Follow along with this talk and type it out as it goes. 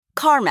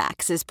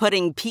CarMax is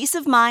putting peace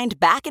of mind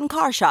back in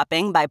car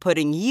shopping by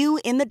putting you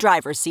in the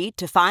driver's seat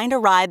to find a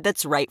ride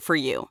that's right for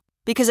you.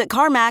 Because at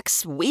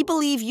CarMax, we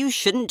believe you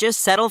shouldn't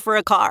just settle for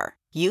a car.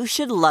 You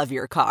should love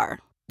your car.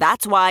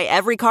 That's why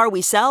every car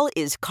we sell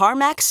is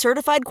CarMax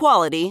certified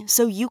quality,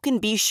 so you can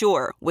be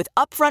sure with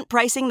upfront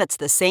pricing that's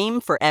the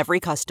same for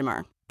every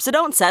customer. So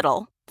don't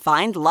settle.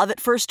 Find love at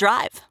first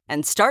drive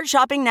and start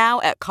shopping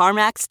now at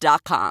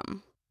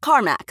CarMax.com.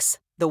 CarMax,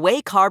 the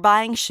way car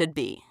buying should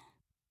be.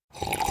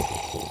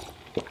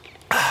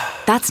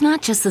 That's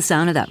not just the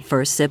sound of that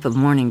first sip of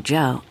Morning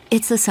Joe.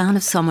 It's the sound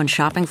of someone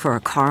shopping for a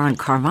car on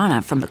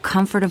Carvana from the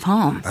comfort of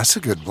home. That's a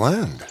good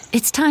blend.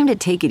 It's time to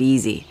take it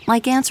easy,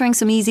 like answering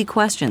some easy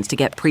questions to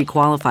get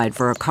pre-qualified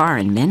for a car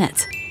in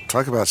minutes.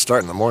 Talk about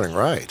starting the morning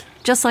right.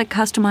 Just like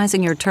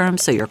customizing your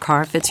terms so your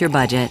car fits your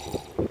budget.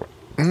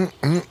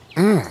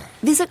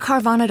 Visit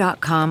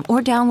Carvana.com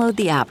or download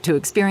the app to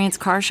experience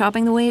car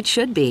shopping the way it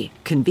should be.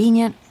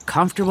 Convenient,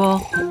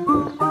 comfortable.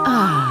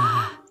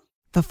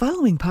 The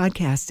following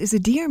podcast is a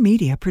Dear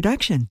Media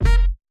production.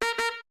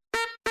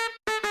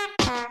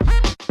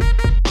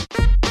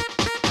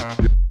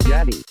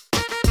 Gabby.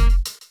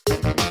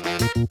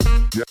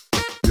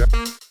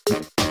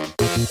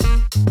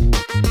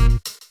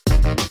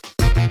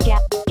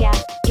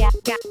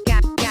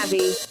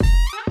 Gabby.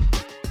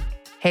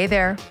 Hey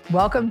there.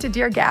 Welcome to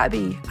Dear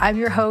Gabby. I'm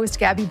your host,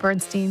 Gabby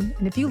Bernstein.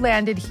 And if you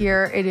landed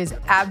here, it is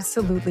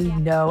absolutely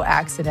no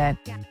accident.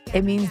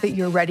 It means that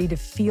you're ready to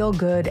feel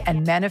good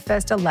and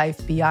manifest a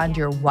life beyond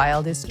your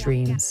wildest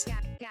dreams.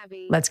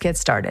 Let's get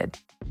started.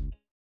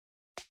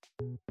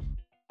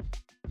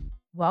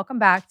 Welcome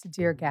back to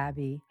Dear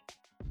Gabby.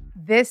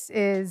 This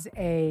is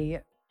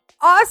an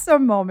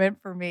awesome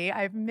moment for me.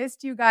 I've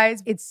missed you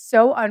guys. It's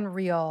so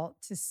unreal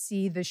to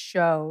see the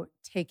show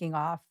taking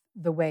off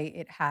the way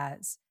it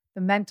has.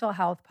 The mental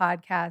health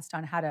podcast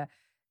on how to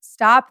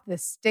stop the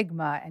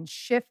stigma and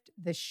shift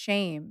the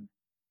shame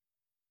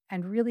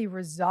and really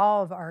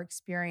resolve our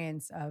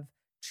experience of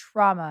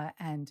trauma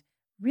and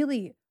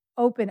really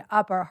open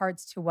up our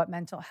hearts to what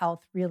mental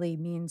health really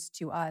means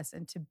to us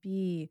and to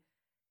be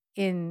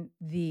in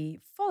the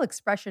full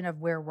expression of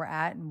where we're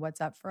at and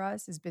what's up for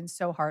us has been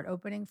so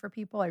heart-opening for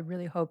people. I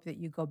really hope that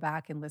you go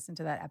back and listen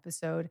to that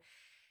episode.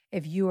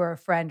 If you or a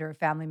friend or a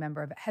family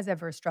member has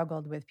ever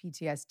struggled with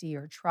PTSD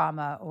or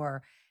trauma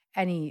or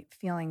any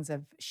feelings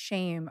of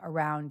shame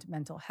around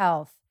mental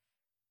health,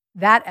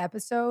 that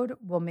episode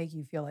will make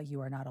you feel like you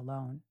are not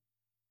alone.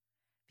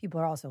 People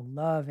are also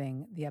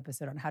loving the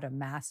episode on how to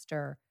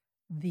master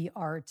the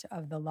art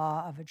of the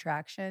law of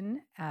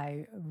attraction.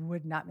 I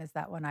would not miss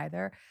that one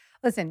either.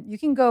 Listen, you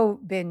can go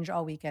binge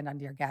all weekend on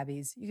Dear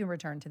Gabby's. You can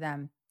return to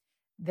them.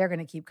 They're going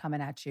to keep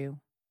coming at you.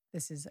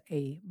 This is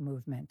a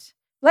movement.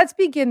 Let's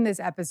begin this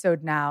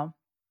episode now,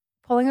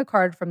 pulling a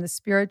card from the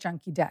Spirit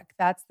Junkie deck.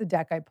 That's the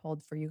deck I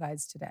pulled for you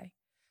guys today.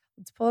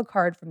 Let's pull a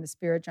card from the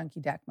Spirit Junkie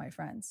deck, my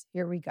friends.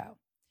 Here we go.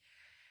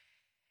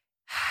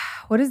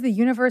 What does the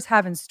universe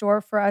have in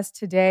store for us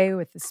today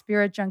with the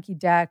Spirit Junkie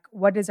deck?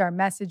 What is our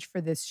message for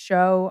this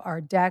show,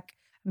 our deck?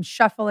 I'm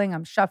shuffling.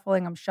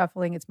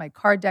 It's my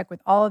card deck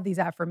with all of these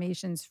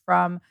affirmations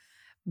from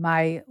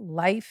my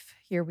life.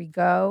 Here we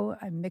go.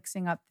 I'm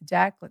mixing up the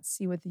deck. Let's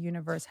see what the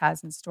universe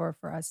has in store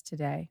for us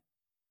today.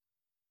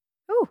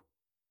 Ooh,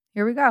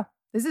 here we go.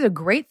 This is a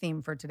great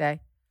theme for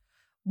today.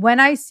 When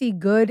I see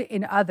good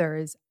in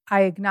others,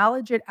 I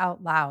acknowledge it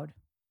out loud.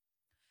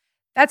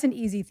 That's an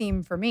easy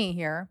theme for me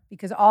here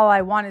because all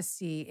I want to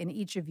see in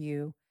each of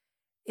you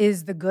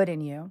is the good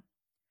in you.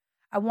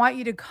 I want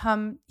you to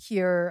come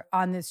here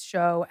on this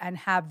show and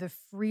have the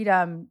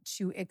freedom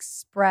to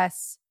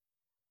express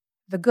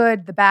the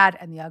good, the bad,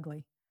 and the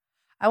ugly.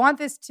 I want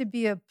this to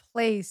be a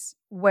place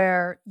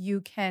where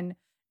you can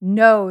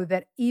know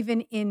that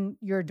even in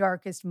your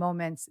darkest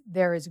moments,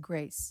 there is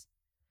grace.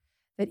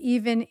 That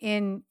even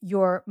in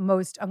your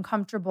most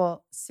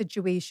uncomfortable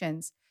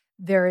situations,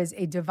 there is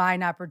a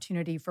divine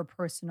opportunity for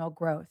personal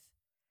growth.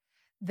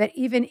 That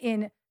even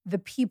in the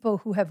people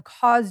who have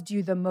caused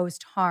you the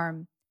most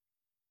harm,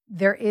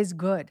 there is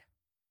good.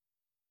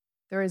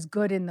 There is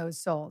good in those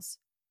souls.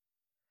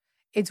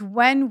 It's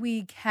when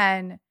we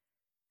can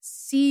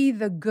see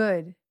the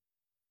good,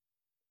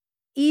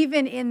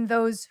 even in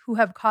those who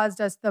have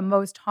caused us the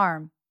most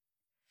harm,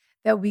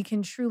 that we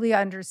can truly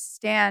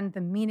understand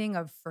the meaning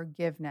of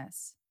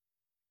forgiveness.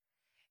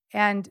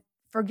 And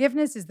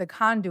forgiveness is the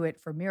conduit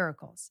for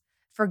miracles.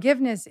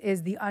 Forgiveness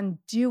is the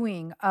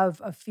undoing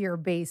of a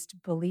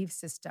fear-based belief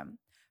system.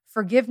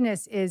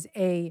 Forgiveness is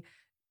a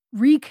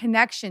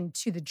reconnection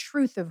to the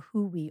truth of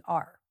who we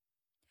are.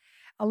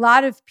 A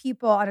lot of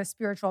people on a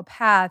spiritual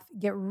path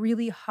get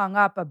really hung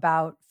up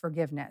about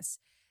forgiveness.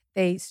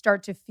 They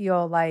start to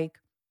feel like,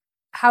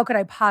 how could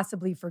I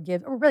possibly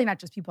forgive? Or really not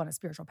just people on a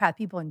spiritual path,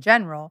 people in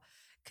general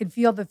could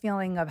feel the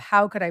feeling of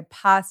how could I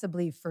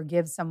possibly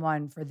forgive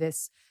someone for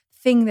this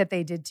thing that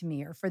they did to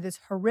me or for this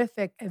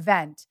horrific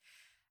event.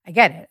 I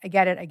get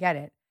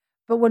it.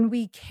 But when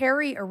we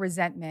carry a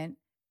resentment,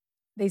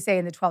 they say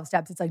in the 12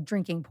 steps, it's like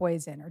drinking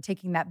poison or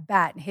taking that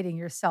bat and hitting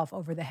yourself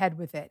over the head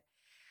with it.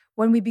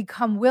 when we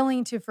become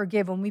willing to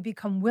forgive, when we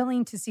become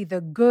willing to see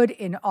the good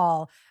in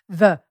all,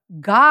 the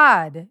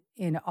God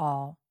in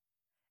all,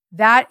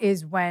 that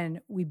is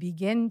when we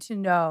begin to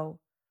know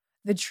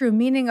the true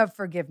meaning of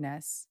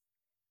forgiveness,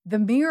 the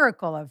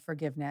miracle of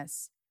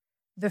forgiveness,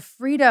 the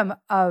freedom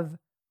of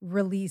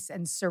release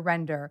and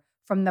surrender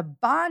from the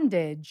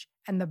bondage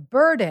and the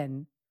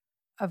burden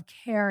of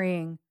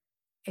carrying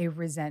a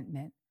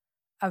resentment,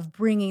 of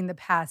bringing the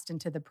past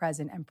into the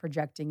present and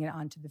projecting it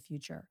onto the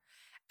future.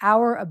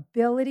 Our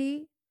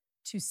ability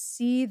to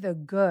see the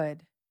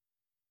good,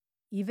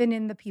 even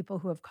in the people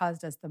who have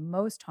caused us the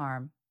most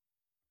harm,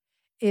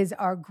 is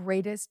our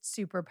greatest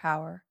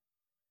superpower,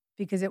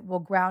 because it will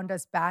ground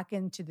us back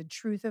into the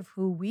truth of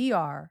who we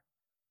are,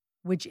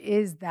 which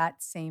is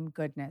that same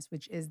goodness,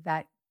 which is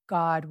that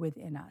God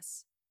within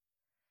us.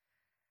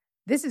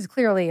 This is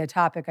clearly a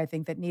topic I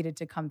think that needed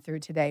to come through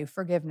today,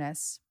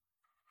 forgiveness.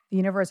 The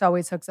universe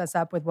always hooks us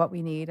up with what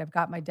we need. I've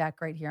got my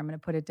deck right here. I'm going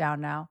to put it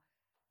down now.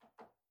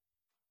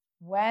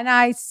 When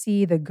I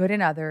see the good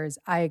in others,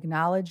 I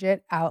acknowledge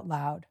it out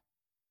loud.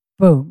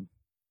 Boom.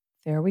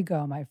 There we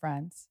go, my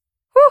friends.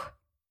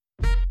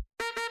 Whew.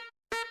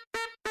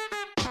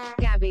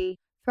 Gabby.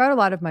 Throughout a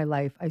lot of my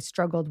life, I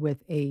struggled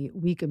with a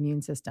weak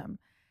immune system,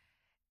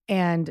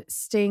 and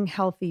staying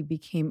healthy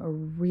became a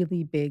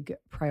really big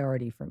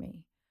priority for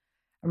me.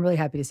 I'm really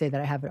happy to say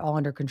that I have it all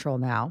under control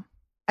now.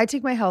 I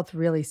take my health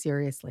really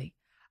seriously.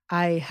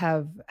 I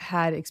have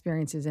had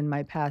experiences in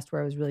my past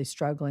where I was really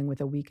struggling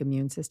with a weak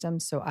immune system,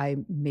 so I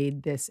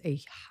made this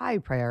a high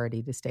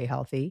priority to stay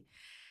healthy.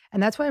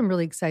 And that's why I'm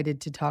really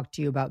excited to talk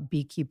to you about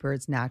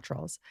Beekeepers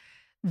Naturals.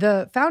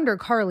 The founder,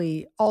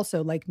 Carly,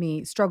 also, like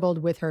me, struggled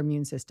with her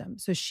immune system.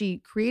 So she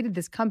created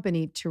this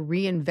company to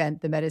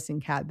reinvent the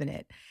medicine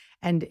cabinet.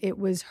 And it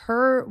was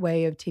her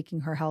way of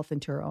taking her health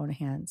into her own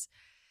hands.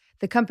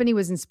 The company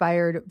was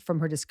inspired from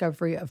her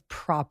discovery of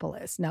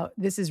propolis. Now,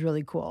 this is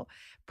really cool.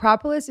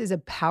 Propolis is a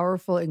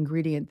powerful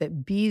ingredient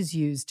that bees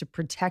use to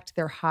protect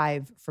their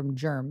hive from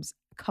germs.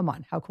 Come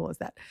on, how cool is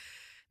that?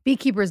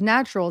 Beekeepers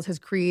Naturals has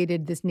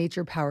created this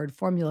nature-powered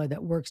formula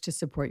that works to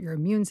support your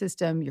immune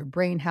system, your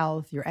brain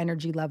health, your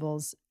energy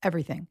levels,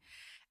 everything.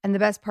 And the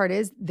best part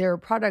is their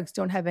products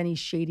don't have any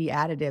shady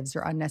additives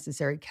or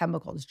unnecessary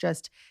chemicals,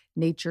 just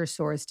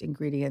nature-sourced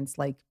ingredients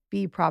like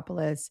bee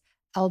propolis,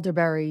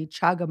 elderberry,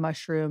 chaga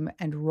mushroom,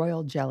 and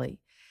royal jelly.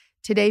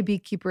 Today,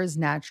 Beekeepers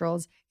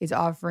Naturals is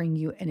offering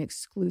you an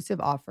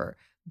exclusive offer.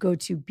 Go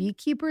to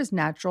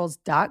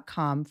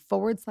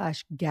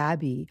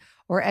beekeepersnaturals.com/Gabby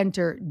or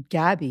enter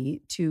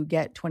Gabby to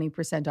get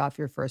 20% off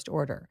your first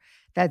order.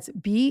 That's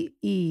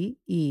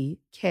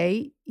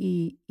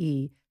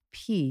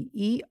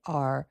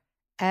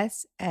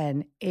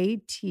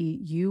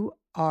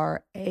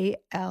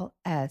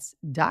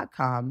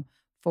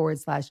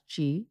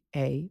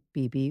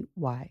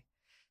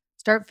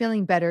Start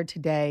feeling better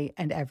today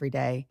and every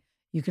day.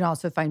 You can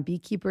also find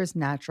Beekeepers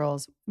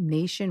Naturals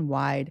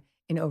nationwide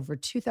in over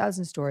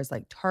 2,000 stores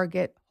like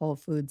Target, Whole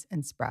Foods,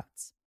 and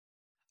Sprouts.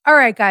 All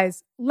right,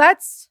 guys,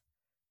 let's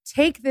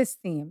take this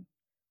theme,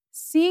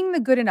 seeing the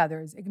good in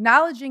others,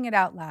 acknowledging it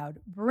out loud,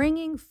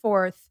 bringing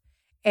forth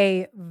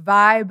a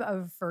vibe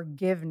of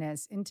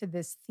forgiveness into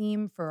this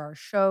theme for our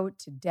show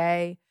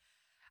today.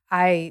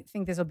 I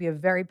think this will be a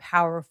very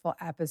powerful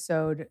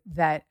episode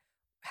that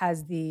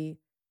has the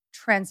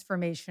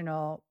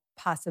transformational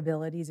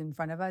possibilities in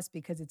front of us,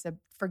 because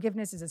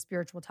forgiveness is a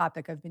spiritual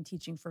topic I've been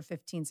teaching for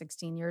 15,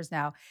 16 years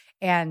now.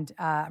 And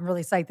I'm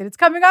really psyched that it's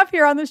coming up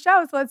here on the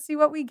show. So let's see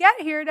what we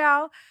get here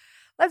now.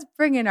 Let's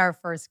bring in our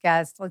first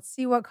guest. Let's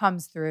see what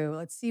comes through.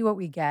 Let's see what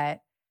we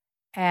get.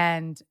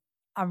 And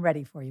I'm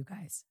ready for you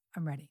guys.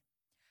 I'm ready.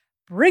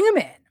 Bring him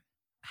in.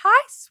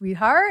 Hi,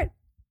 sweetheart.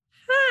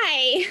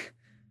 Hi.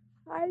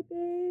 Hi,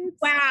 babes.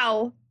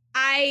 Wow.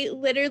 I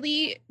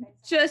literally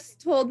just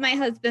told my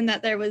husband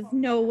that there was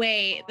no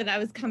way that I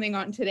was coming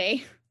on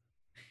today.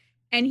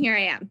 And here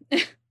I am.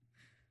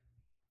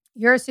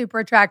 You're a super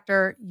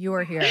attractor. You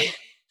are here.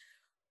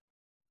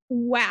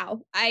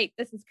 Wow.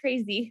 This is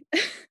crazy.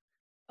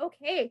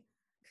 Okay.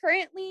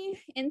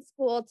 Currently in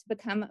school to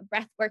become a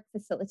breathwork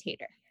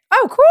facilitator.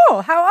 Oh,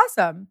 cool. How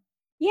awesome.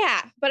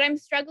 Yeah, but I'm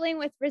struggling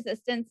with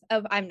resistance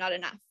of I'm not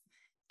enough.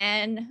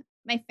 And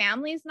my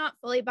family's not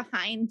fully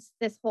behind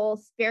this whole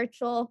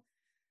spiritual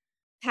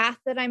path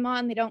that I'm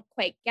on. They don't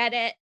quite get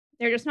it.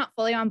 They're just not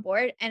fully on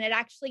board. And it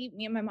actually,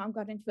 me and my mom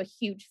got into a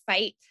huge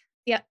fight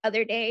the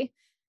other day.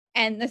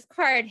 And this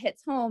card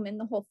hits home, and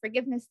the whole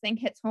forgiveness thing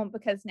hits home,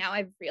 because now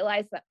I've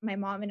realized that my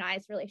mom and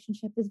I's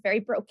relationship is very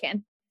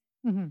broken.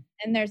 Mm-hmm.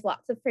 And there's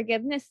lots of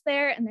forgiveness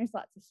there, and there's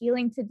lots of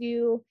healing to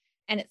do.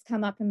 And it's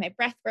come up in my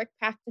breathwork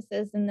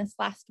practices in this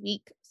last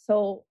week.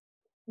 So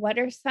what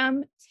are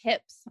some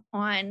tips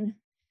on,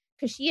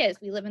 because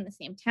we live in the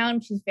same town.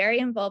 She's very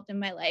involved in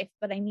my life,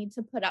 but I need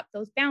to put up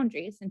those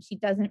boundaries and she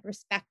doesn't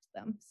respect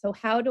them. So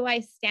how do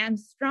I stand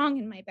strong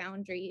in my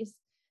boundaries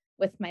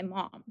with my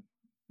mom?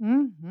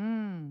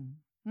 Mm-hmm.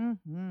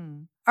 Mm-hmm.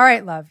 All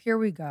right, love, here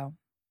we go.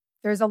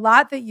 There's a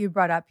lot that you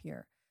brought up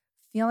here.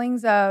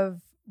 Feelings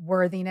of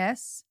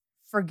worthiness,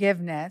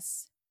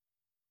 forgiveness,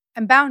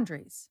 and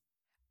boundaries.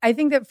 I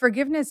think that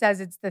forgiveness,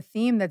 as it's the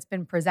theme that's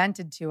been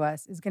presented to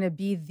us, is going to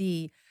be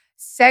the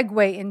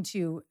segue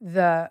into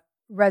the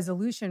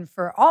resolution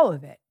for all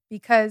of it,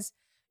 because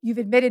you've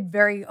admitted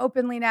very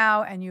openly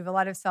now, and you have a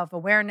lot of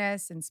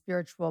self-awareness and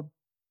spiritual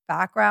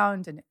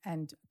background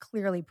and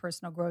clearly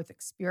personal growth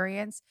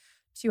experience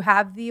to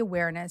have the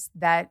awareness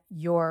that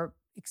your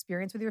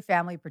experience with your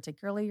family,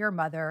 particularly your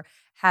mother,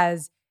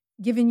 has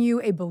given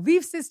you a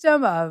belief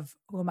system of,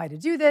 who am I to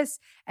do this?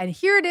 And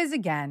here it is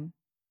again.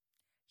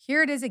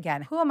 Here it is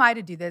again. Who am I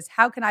to do this?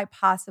 How can I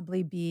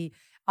possibly be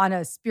on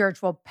a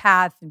spiritual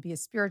path and be a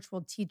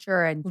spiritual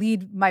teacher and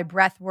lead my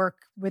breath work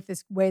with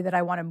this way that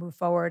I want to move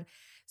forward?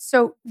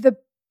 So the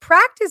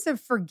practice of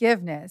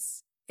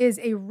forgiveness is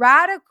a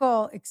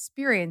radical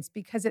experience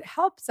because it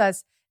helps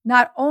us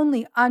not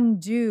only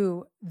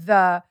undo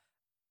the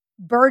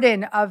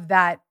burden of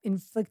that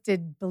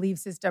inflicted belief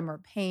system or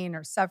pain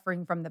or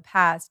suffering from the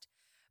past,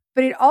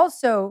 but it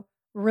also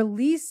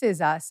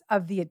releases us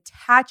of the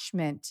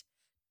attachment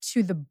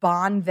to the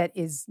bond that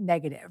is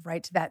negative,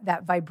 right? To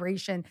that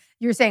vibration.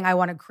 You're saying, I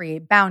want to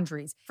create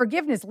boundaries.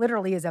 Forgiveness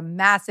literally is a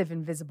massive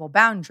invisible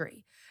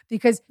boundary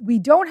because we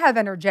don't have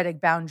energetic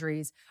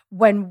boundaries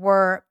when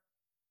we're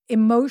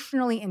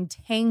emotionally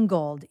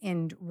entangled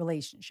in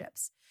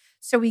relationships.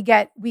 So we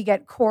get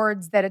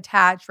cords that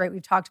attach, right?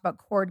 We've talked about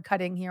cord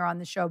cutting here on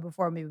the show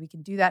before. Maybe we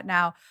can do that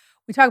now.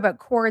 We talk about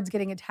cords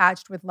getting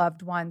attached with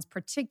loved ones,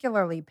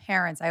 particularly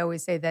parents. I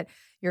always say that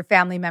your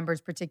family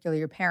members, particularly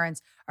your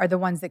parents, are the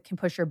ones that can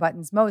push your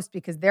buttons most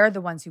because they're the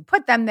ones who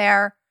put them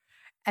there.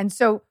 And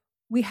so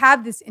we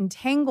have this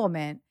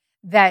entanglement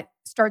that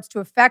starts to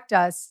affect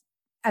us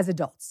as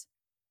adults.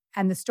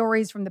 And the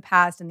stories from the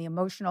past and the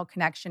emotional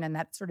connection and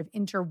that sort of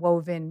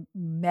interwoven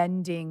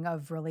mending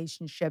of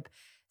relationship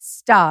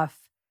stuff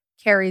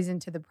carries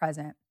into the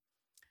present.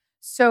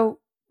 So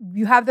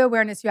you have the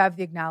awareness, you have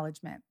the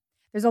acknowledgement.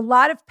 There's a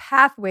lot of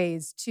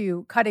pathways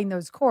to cutting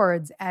those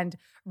cords and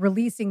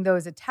releasing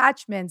those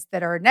attachments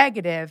that are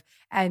negative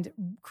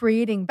and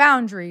creating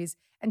boundaries.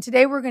 And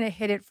today we're going to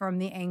hit it from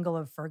the angle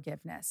of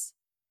forgiveness.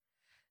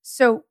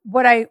 So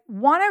what I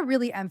want to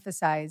really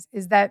emphasize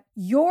is that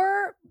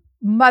your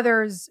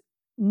mother's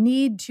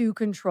need to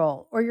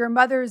control or your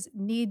mother's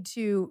need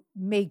to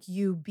make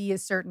you be a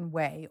certain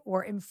way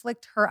or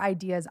inflict her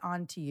ideas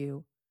onto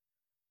you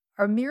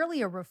are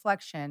merely a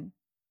reflection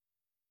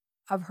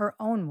of her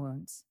own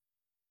wounds.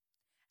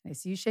 And I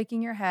see you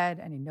shaking your head,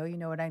 and I know you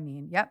know what I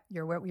mean. Yep,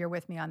 you're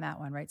with me on that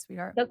one, right,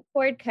 sweetheart? The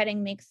cord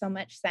cutting makes so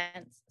much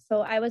sense.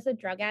 So I was a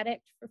drug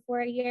addict for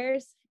 4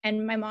 years,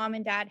 and my mom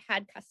and dad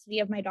had custody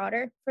of my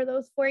daughter for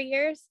those 4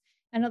 years.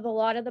 And of a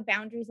lot of the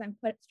boundaries I'm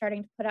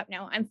starting to put up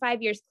now, I'm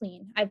 5 years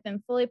clean. I've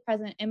been fully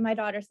present in my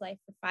daughter's life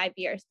for 5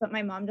 years, but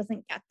my mom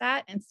doesn't get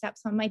that and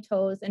steps on my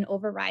toes and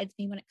overrides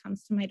me when it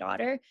comes to my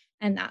daughter.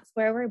 And that's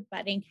where we're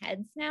butting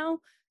heads now.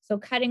 So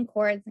cutting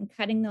cords and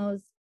cutting those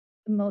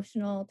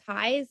emotional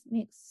ties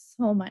makes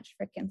so much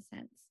freaking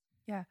sense.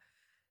 Yeah.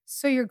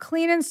 So you're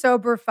clean and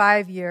sober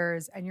 5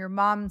 years, and your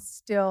mom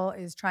still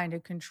is trying to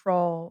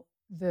control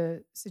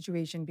the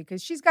situation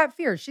because she's got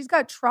fear. She's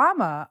got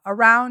trauma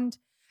around.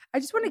 I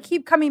just want to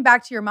keep coming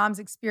back to your mom's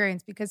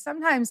experience because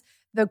sometimes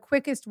the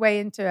quickest way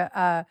into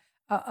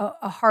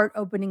a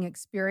heart-opening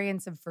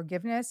experience of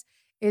forgiveness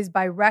is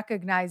by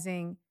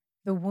recognizing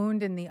the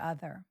wound in the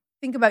other.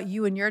 Think about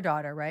you and your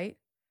daughter, right?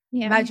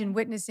 Yeah. Imagine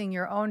witnessing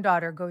your own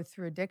daughter go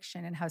through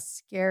addiction and how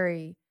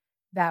scary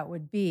that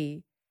would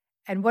be.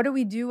 And what do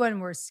we do when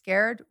we're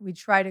scared? We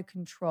try to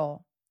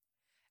control.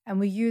 And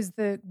we use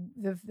the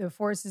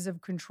forces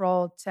of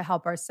control to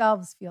help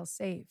ourselves feel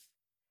safe.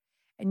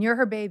 And you're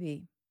her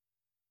baby.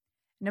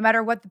 No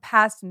matter what the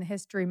past and the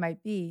history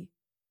might be,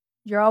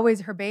 you're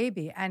always her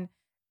baby. And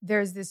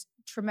there's this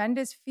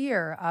tremendous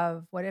fear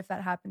of what if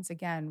that happens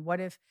again?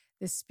 What if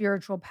this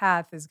spiritual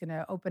path is going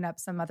to open up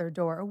some other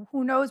door?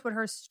 Who knows what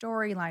her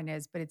storyline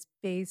is, but it's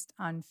based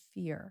on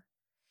fear.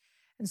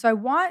 And so I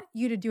want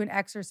you to do an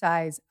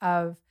exercise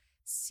of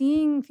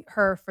seeing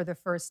her for the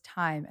first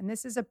time. And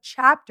this is a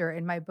chapter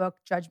in my book,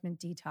 Judgment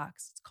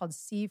Detox. It's called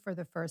See for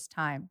the First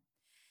Time.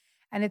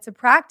 And it's a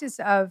practice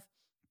of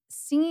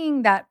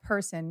seeing that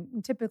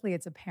person, typically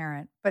it's a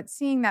parent, but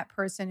seeing that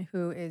person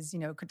who is,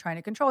 trying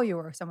to control you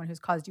or someone who's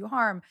caused you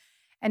harm.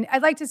 And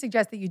I'd like to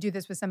suggest that you do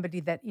this with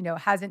somebody that,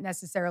 hasn't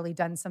necessarily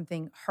done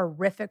something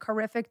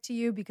horrific to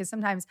you, because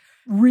sometimes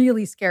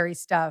really scary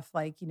stuff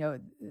like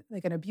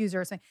an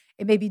abuser or something,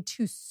 it may be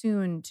too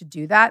soon to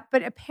do that.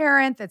 But a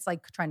parent that's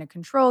like trying to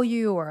control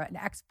you or an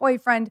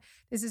ex-boyfriend,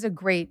 this is a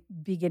great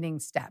beginning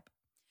step,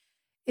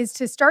 is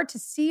to start to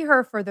see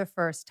her for the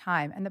first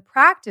time. And the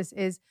practice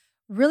is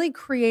really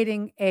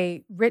creating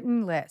a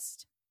written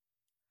list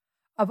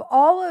of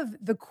all of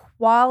the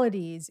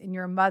qualities in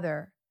your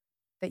mother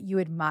that you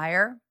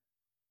admire,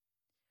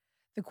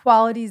 the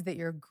qualities that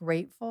you're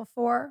grateful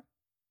for,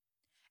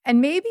 and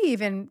maybe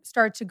even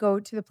start to go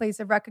to the place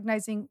of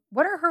recognizing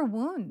what are her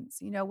wounds?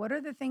 What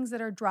are the things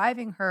that are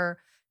driving her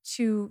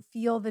to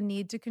feel the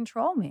need to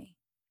control me?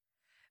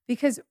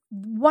 Because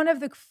one of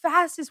the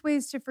fastest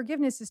ways to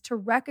forgiveness is to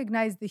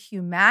recognize the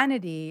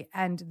humanity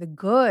and the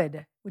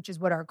good, which is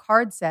what our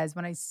card says.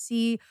 When I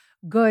see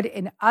good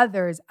in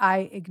others,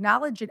 I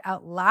acknowledge it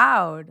out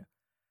loud.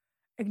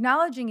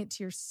 Acknowledging it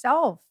to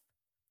yourself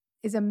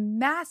is a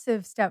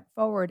massive step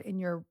forward in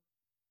your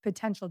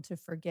potential to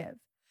forgive.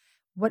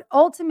 What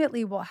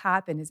ultimately will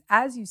happen is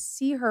as you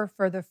see her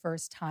for the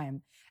first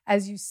time,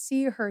 as you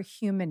see her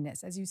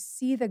humanness, as you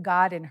see the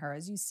God in her,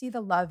 as you see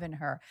the love in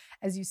her,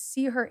 as you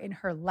see her in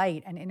her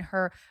light and in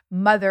her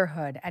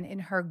motherhood and in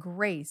her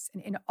grace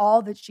and in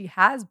all that she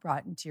has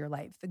brought into your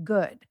life, the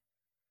good,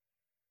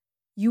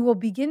 you will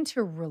begin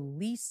to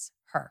release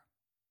her.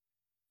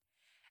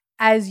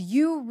 As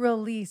you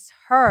release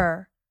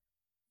her,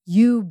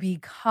 you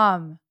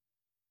become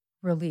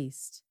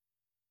released.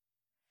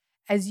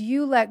 As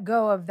you let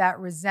go of that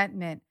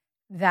resentment,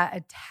 that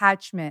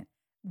attachment,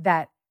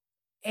 that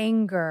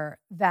anger,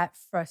 that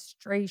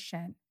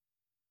frustration,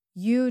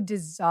 you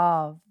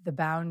dissolve the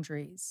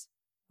boundaries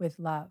with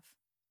love.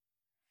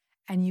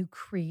 And you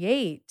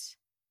create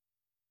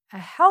a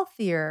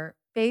healthier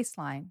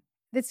baseline.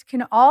 This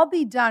can all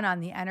be done on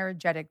the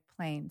energetic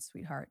plane,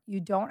 sweetheart. You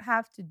don't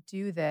have to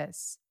do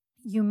this.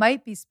 You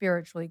might be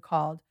spiritually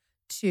called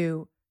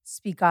to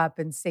speak up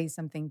and say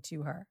something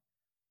to her,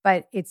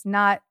 but it's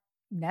not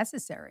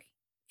necessary.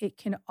 It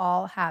can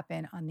all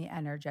happen on the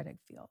energetic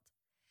field.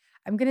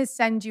 I'm going to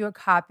send you a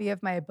copy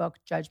of my book,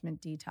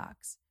 Judgment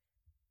Detox.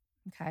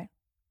 Okay.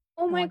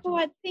 Oh my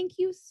God. Thank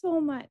you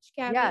so much,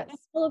 Gabby. Yes.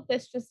 All of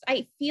this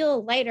I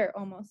feel lighter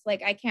almost.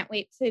 Like I can't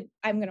wait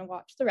I'm going to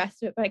watch the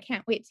rest of it, but I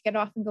can't wait to get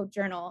off and go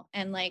journal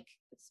and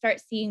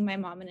start seeing my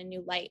mom in a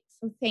new light.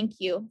 So thank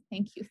you.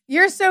 Thank you.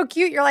 You're so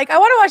cute. You're like, I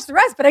want to watch the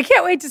rest, but I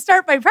can't wait to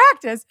start my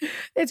practice.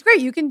 It's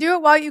great. You can do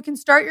it while you can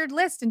start your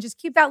list and just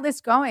keep that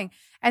list going.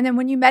 And then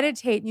when you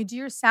meditate and you do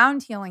your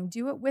sound healing,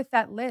 do it with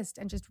that list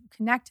and just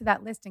connect to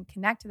that list and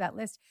connect to that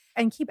list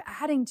and keep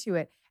adding to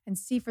it and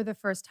see for the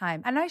first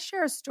time. And I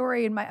share a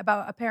story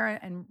about a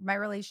parent and my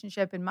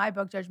relationship in my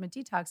book, Judgment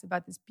Detox,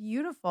 about this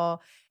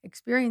beautiful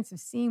experience of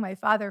seeing my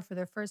father for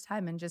the first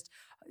time and just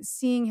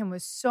seeing him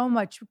with so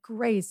much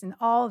grace and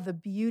all of the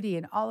beauty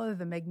and all of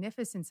the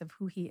magnificence of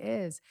who he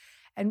is.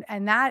 And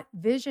that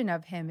vision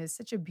of him is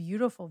such a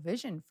beautiful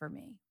vision for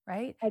me,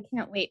 right? I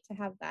can't wait to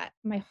have that.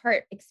 My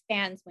heart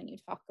expands when you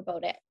talk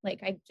about it. I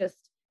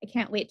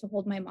can't wait to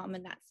hold my mom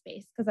in that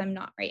space because I'm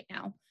not right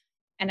now.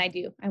 And I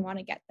want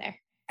to get there.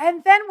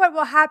 And then what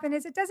will happen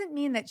is it doesn't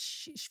mean that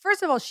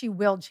first of all, she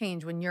will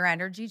change when your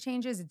energy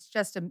changes. It's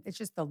just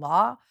the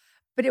law,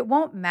 but it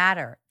won't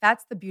matter.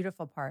 That's the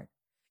beautiful part.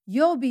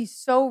 You'll be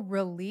so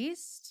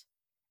released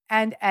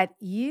and at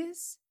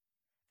ease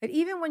that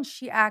even when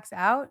she acts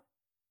out,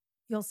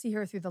 you'll see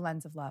her through the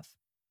lens of love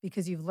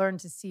because you've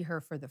learned to see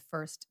her for the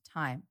first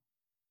time.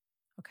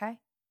 Okay?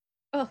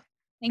 Oh,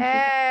 thank you.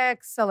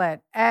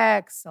 Excellent,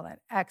 excellent,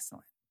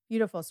 excellent.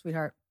 Beautiful,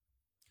 sweetheart.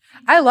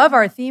 I love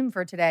our theme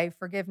for today,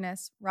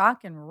 forgiveness,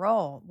 rock and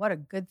roll. What a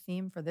good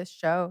theme for this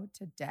show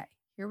today.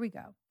 Here we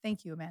go.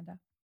 Thank you, Amanda.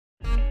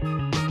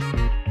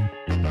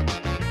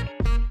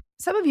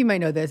 Some of you might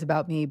know this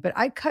about me, but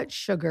I cut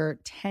sugar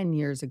 10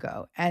 years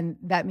ago. And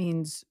that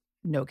means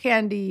no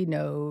candy,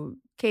 no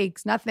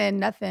cakes,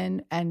 nothing,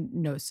 and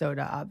no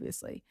soda,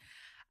 obviously.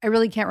 I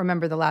really can't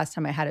remember the last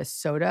time I had a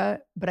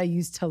soda, but I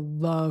used to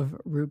love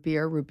root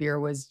beer. Root beer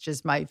was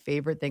just my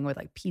favorite thing with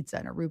pizza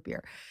and a root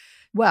beer.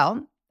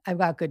 Well, I've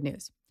got good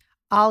news.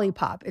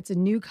 Olipop, it's a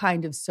new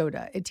kind of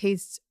soda. It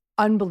tastes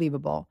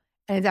unbelievable,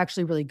 and it's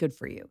actually really good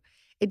for you.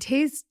 It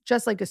tastes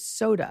just like a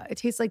soda. It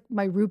tastes like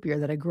my root beer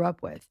that I grew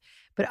up with.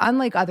 But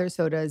unlike other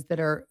sodas that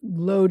are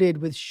loaded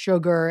with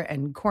sugar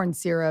and corn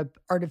syrup,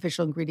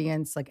 artificial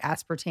ingredients like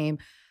aspartame,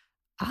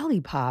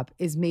 Olipop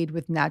is made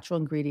with natural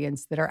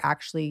ingredients that are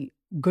actually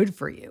good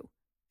for you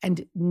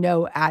and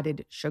no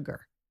added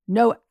sugar.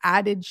 No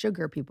added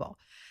sugar, people.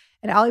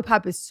 And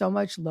Olipop is so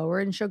much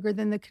lower in sugar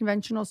than the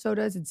conventional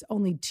sodas. It's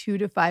only 2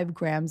 to 5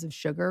 grams of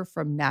sugar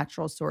from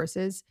natural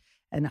sources.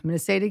 And I'm going to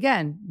say it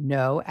again,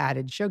 no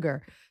added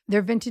sugar.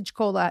 Their vintage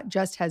cola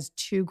just has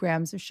 2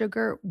 grams of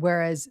sugar,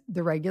 whereas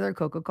the regular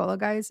Coca-Cola,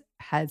 guys,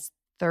 has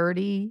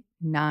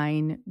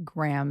 39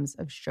 grams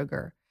of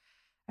sugar.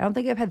 I don't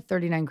think I've had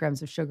 39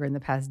 grams of sugar in the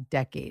past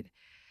decade.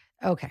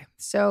 Okay,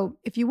 so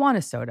if you want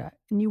a soda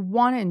and you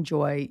want to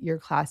enjoy your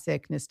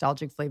classic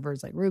nostalgic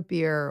flavors like root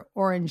beer,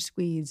 orange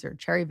squeeze, or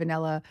cherry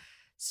vanilla,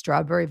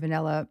 strawberry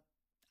vanilla,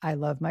 I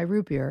love my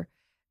root beer,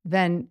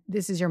 then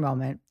this is your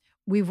moment.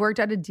 We've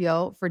worked out a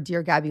deal for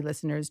Dear Gabby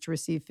listeners to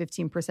receive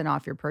 15%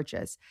 off your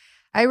purchase.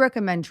 I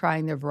recommend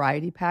trying their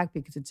variety pack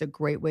because it's a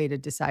great way to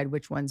decide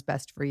which one's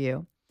best for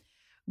you.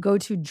 Go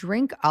to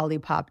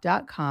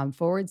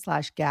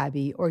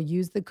drinkolipop.com/Gabby or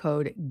use the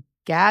code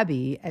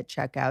Gabby at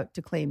checkout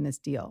to claim this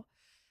deal.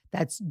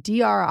 That's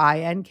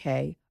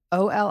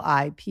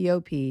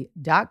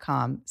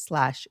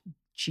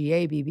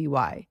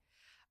drinkolipop.com/GABBY.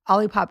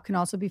 Olipop can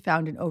also be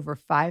found in over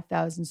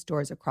 5,000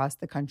 stores across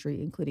the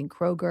country, including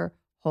Kroger,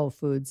 Whole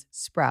Foods,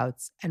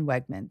 Sprouts, and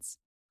Wegmans.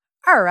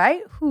 All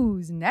right,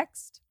 who's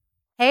next?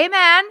 Hey,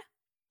 man.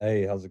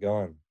 Hey, how's it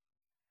going?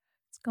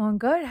 Going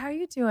good. How are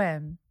you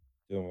doing?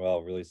 Doing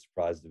well. Really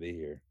surprised to be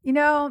here. You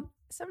know,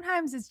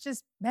 sometimes it's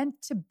just meant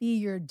to be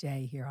your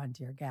day here on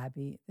Dear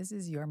Gabby. This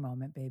is your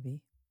moment, baby.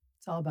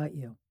 It's all about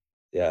you.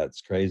 Yeah,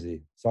 it's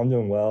crazy. So I'm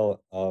doing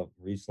well.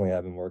 Recently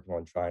I've been working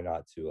on trying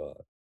not to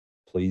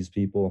please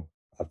people.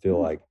 I feel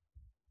Mm. like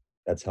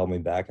that's held me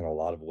back in a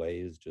lot of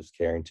ways, just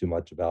caring too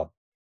much about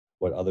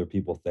what other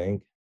people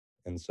think.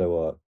 And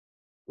so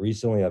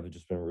recently I've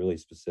just been really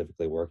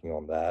specifically working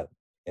on that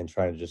and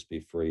trying to just be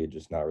free and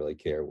just not really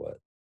care what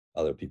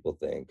other people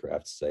think or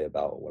have to say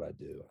about what I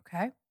do.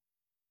 Okay.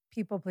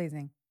 People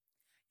pleasing.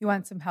 You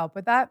want some help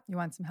with that? You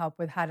want some help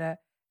with how to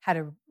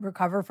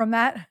recover from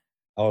that?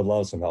 I would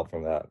love some help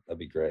from that. That'd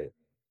be great.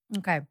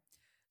 Okay.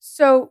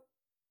 So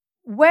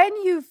when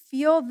you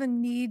feel the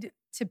need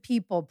to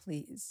people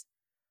please,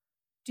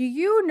 do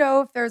you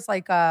know if there's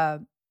like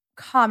a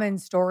common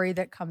story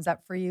that comes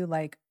up for you,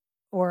 like,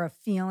 or a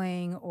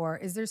feeling, or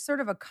is there sort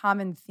of a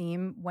common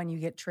theme when you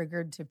get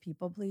triggered to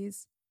people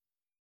please?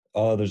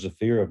 There's a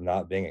fear of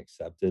not being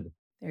accepted.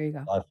 There you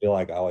go. I feel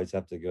like I always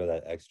have to go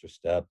that extra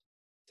step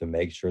to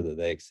make sure that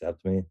they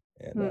accept me,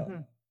 and,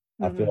 Mhm.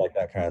 I feel Mhm. like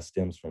that kinda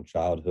stems from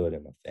childhood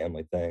and a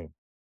family thing,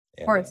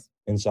 Of course.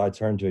 and so I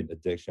turned to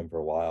addiction for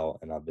a while,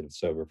 and I've been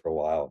sober for a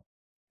while,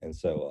 and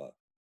so,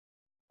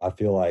 I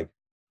feel like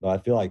I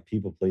feel like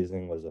people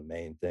pleasing was a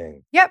main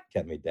thing Yep.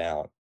 kept me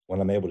down. When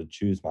I'm able to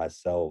choose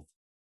myself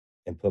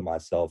and put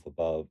myself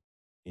above,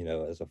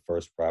 as a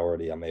first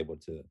priority, I'm able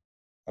to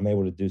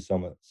do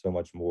so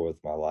much more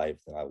with my life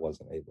than I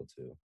wasn't able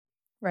to.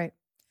 Right.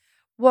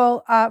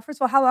 Well, first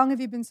of all, how long have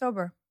you been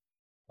sober?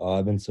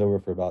 I've been sober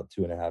for about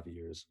 2.5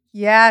 years.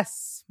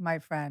 Yes, my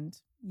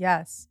friend.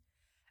 Yes.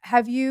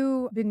 Have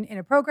you been in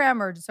a program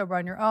or just sober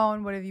on your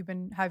own? How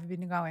have you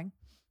been going?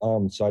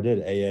 So I did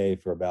AA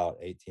for about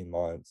 18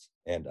 months,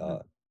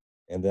 Mhm.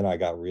 and then I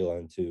got real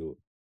into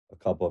a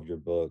couple of your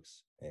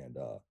books, and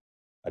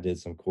I did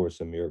some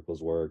Course in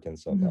Miracles work and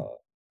Mhm.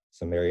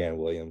 some Marianne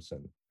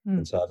Williamson, Mm.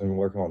 and so I've been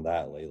working on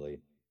that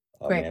lately,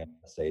 Great.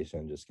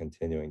 manifestation, just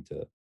continuing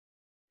to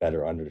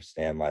better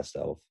understand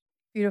myself.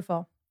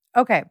 Beautiful.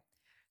 Okay.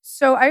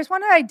 So I just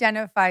want to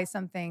identify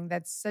something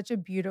that's such a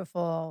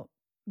beautiful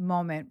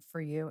moment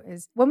for you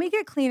is when we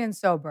get clean and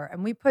sober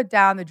and we put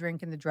down the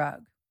drink and the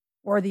drug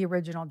or the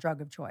original drug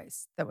of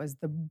choice that was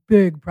the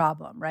big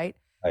problem, right?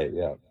 Right,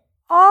 yeah.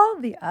 All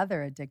the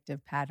other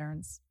addictive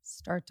patterns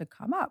start to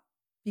come up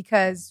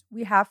because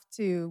we have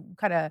to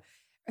kind of,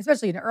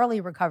 especially in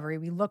early recovery,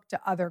 we look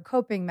to other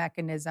coping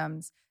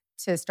mechanisms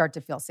to start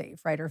to feel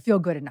safe, right? Or feel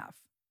good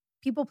enough.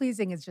 People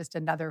pleasing is just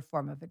another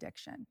form of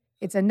addiction.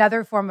 It's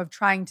another form of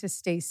trying to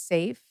stay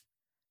safe,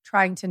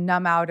 trying to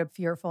numb out a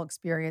fearful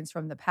experience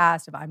from the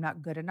past of I'm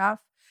not good enough.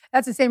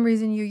 That's the same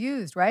reason you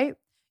used, right?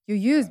 You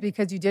used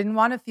because you didn't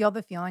want to feel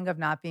the feeling of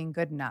not being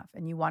good enough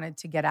and you wanted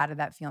to get out of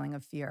that feeling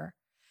of fear.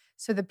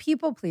 So the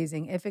people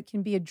pleasing, if it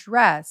can be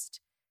addressed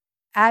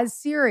as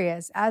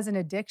serious as an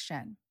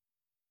addiction,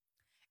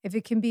 if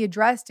it can be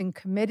addressed and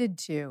committed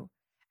to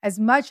as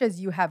much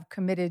as you have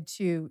committed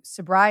to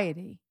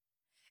sobriety,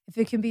 if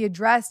it can be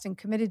addressed and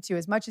committed to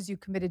as much as you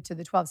committed to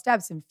the 12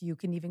 steps, and if you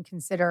can even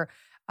consider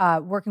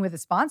working with a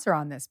sponsor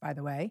on this, by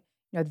the way,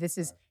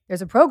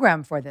 there's a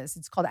program for this.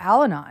 It's called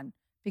Al-Anon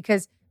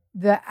because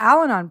the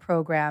Al-Anon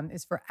program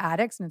is for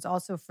addicts and it's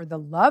also for the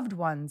loved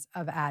ones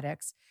of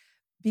addicts.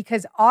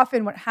 Because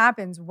often what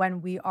happens when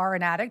we are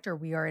an addict or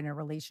we are in a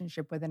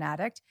relationship with an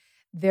addict,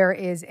 there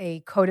is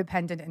a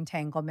codependent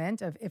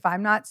entanglement of if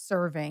I'm not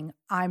serving,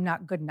 I'm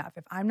not good enough.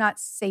 If I'm not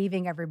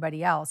saving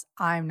everybody else,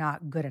 I'm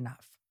not good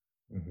enough.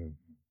 Mhm.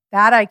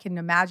 That I can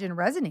imagine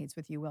resonates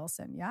with you,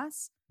 Wilson.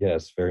 Yes?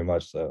 Yes, very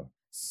much so.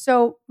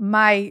 So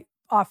my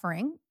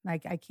offering,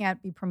 like I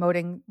can't be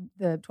promoting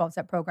the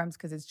 12-step programs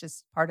because it's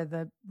just part of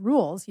the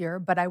rules here,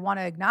 but I want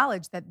to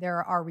acknowledge that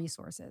there are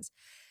resources.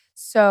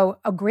 So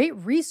a great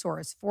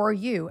resource for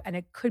you, and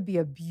it could be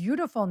a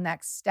beautiful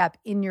next step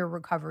in your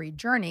recovery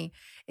journey,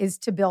 is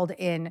to build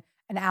in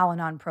an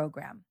Al-Anon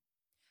program,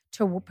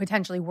 to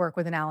potentially work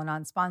with an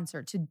Al-Anon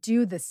sponsor, to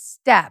do the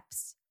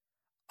steps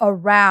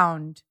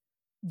around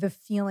the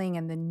feeling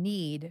and the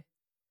need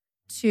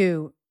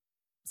to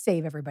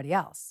save everybody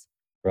else.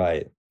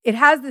 Right. It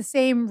has the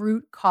same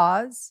root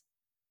cause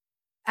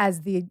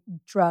as the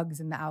drugs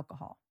and the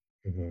alcohol.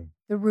 Mhm.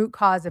 The root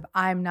cause of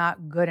I'm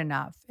not good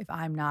enough if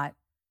I'm not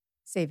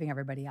saving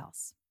everybody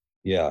else.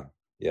 Yeah,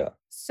 yeah.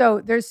 So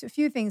there's a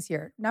few things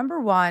here. Number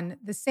one,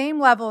 the same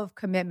level of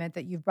commitment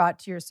that you've brought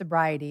to your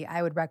sobriety,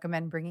 I would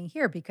recommend bringing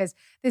here because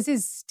this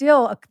is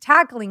still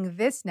tackling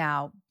this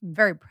now. I'm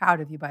very proud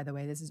of you, by the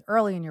way. This is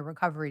early in your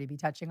recovery to be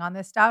touching on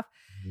this stuff.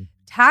 Mhm.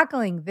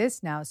 Tackling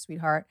this now,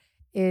 sweetheart,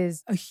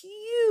 is a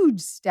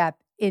huge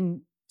step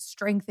in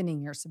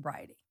strengthening your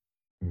sobriety.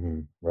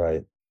 Mhm.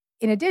 Right.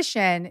 In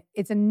addition,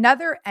 it's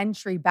another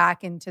entry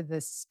back into the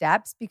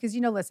steps because,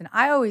 listen,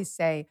 I always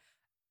say,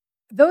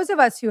 those of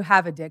us who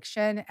have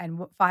addiction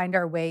and find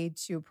our way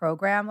to a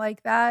program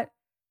like that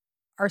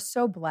are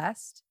so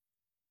blessed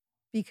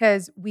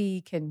because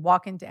we can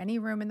walk into any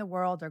room in the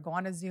world or go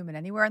on a Zoom and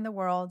anywhere in the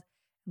world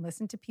and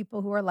listen to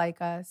people who are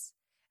like us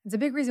It's a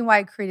big reason why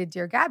I created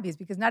Dear Gabby is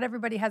because not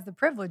everybody has the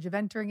privilege of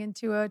entering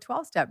into a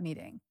 12-step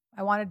meeting.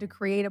 I wanted to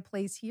create a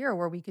place here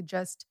where we could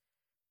just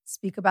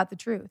speak about the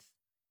truth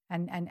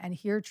and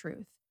hear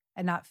truth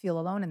and not feel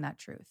alone in that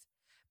truth.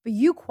 But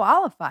you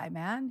qualify,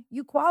 man.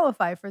 You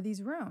qualify for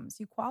these rooms.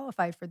 You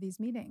qualify for these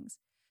meetings.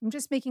 I'm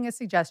just making a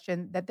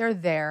suggestion that they're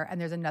there, and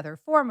there's another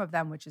form of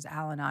them, which is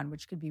Al-Anon,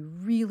 which could be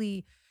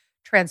really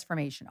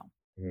transformational.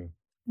 Yeah.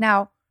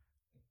 Now,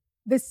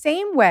 the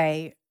same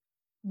way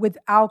with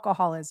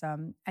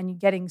alcoholism and you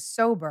getting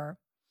sober,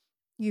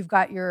 you've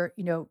got your,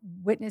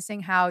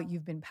 witnessing how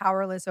you've been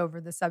powerless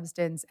over the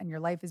substance and your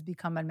life has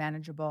become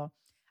unmanageable.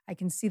 I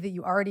can see that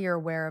you already are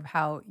aware of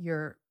how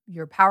you're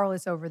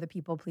powerless over the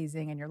people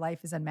pleasing and your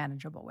life is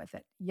unmanageable with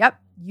it. Yep,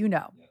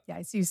 Yeah,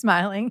 I see you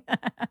smiling.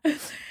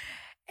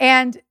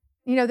 And,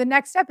 the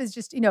next step is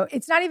just,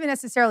 it's not even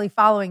necessarily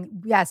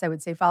following, yes, I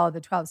would say follow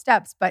the 12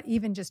 steps, but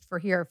even just for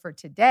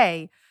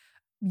today,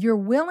 your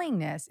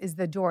willingness is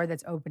the door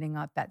that's opening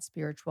up that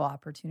spiritual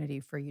opportunity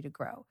for you to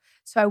grow.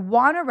 So I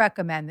want to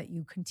recommend that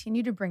you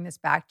continue to bring this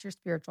back to your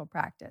spiritual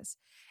practice.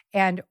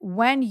 And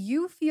when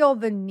you feel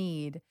the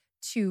need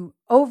to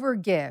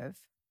overgive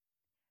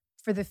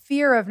for the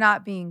fear of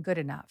not being good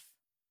enough,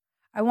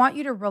 I want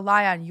you to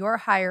rely on your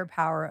higher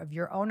power of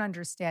your own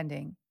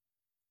understanding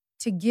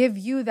to give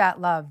you that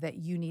love that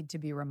you need to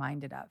be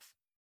reminded of.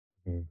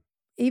 Mm.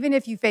 Even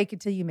if you fake it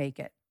till you make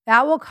it.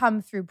 That will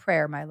come through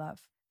prayer, my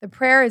love. The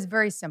prayer is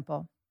very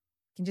simple.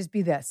 It can just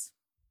be this.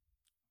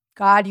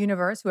 God,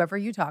 universe, whoever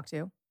you talk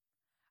to,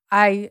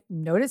 I'm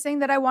noticing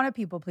that I want to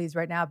people please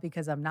right now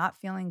because I'm not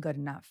feeling good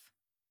enough.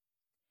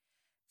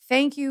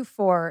 Thank you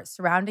for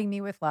surrounding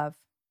me with love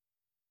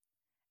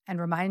and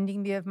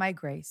reminding me of my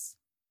grace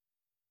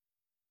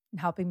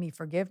and helping me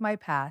forgive my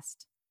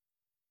past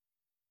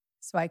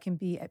so I can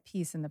be at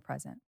peace in the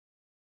present.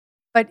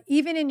 But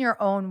even in your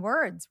own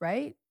words,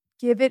 right?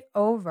 Give it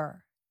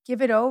over.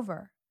 Give it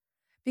over.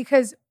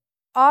 Because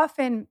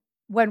often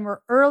when we're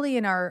early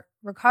in our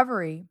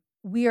recovery,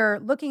 we are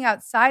looking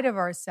outside of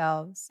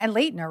ourselves and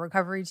late in our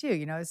recovery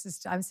too.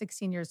 I'm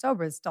 16 years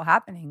sober. It's still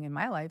happening in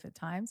my life at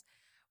times.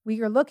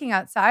 We are looking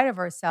outside of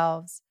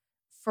ourselves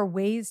for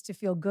ways to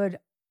feel good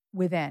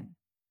within.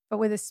 But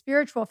with a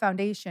spiritual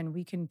foundation,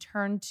 we can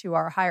turn to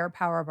our higher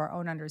power of our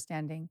own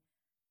understanding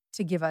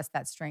to give us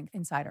that strength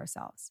inside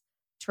ourselves,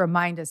 to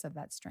remind us of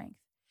that strength.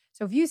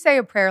 So if you say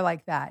a prayer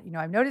like that,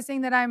 I'm noticing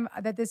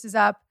that this is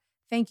up.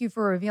 Thank you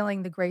for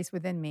revealing the grace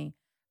within me.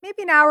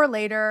 Maybe an hour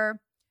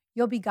later,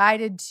 you'll be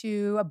guided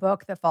to a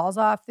book that falls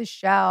off the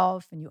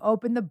shelf and you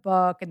open the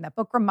book and that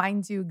book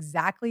reminds you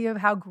exactly of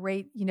how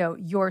great,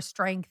 your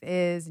strength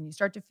is and you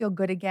start to feel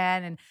good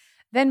again. And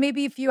then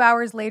maybe a few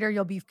hours later,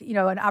 you'll be,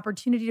 an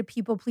opportunity to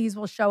people please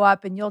will show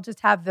up and you'll just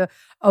have the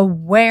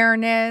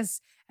awareness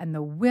and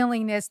the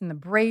willingness and the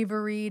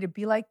bravery to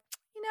be like,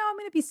 I'm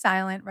going to be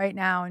silent right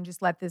now and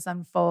just let this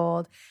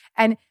unfold.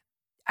 And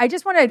I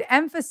just want to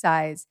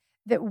emphasize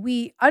that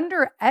we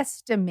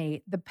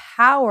underestimate the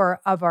power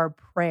of our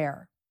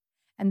prayer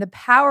and the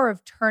power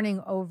of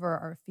turning over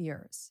our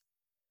fears.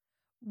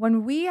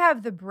 When we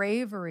have the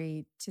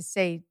bravery to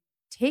say,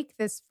 take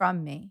this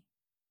from me,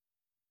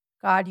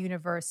 God,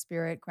 universe,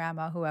 spirit,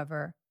 grandma,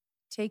 whoever,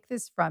 take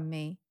this from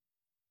me,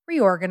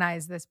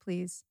 reorganize this,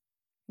 please.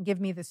 Give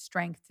me the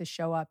strength to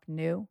show up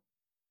new.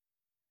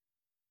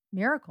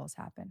 Miracles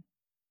happen.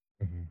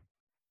 Mm-hmm.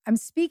 I'm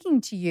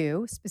speaking to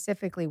you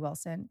specifically,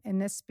 Wilson, in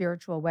this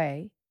spiritual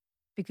way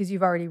because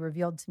you've already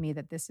revealed to me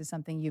that this is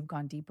something you've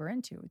gone deeper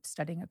into,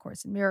 studying A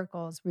Course in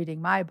Miracles,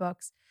 reading my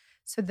books.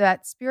 So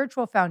that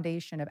spiritual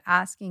foundation of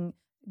asking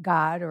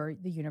God or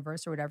the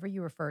universe or whatever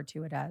you refer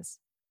to it as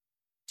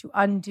to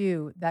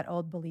undo that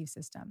old belief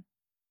system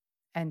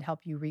and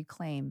help you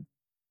reclaim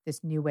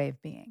this new way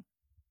of being.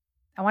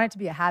 I want it to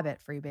be a habit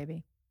for you,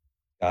 baby.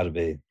 Gotta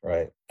be,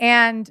 right.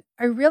 And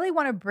I really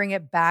want to bring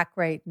it back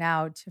right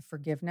now to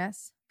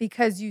forgiveness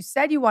because you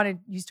said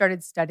you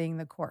started studying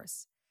the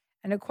Course.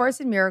 And A Course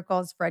in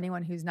Miracles, for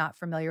anyone who's not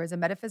familiar, is a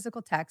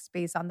metaphysical text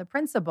based on the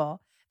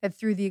principle that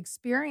through the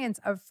experience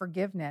of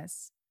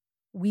forgiveness,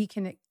 we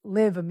can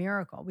live a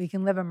miracle. We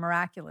can live a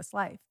miraculous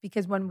life.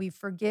 Because when we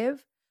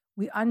forgive,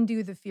 we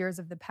undo the fears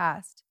of the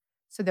past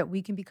so that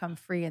we can become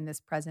free in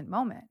this present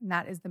moment. And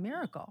that is the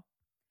miracle.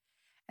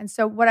 And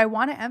so what I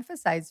want to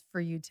emphasize for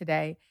you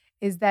today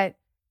is that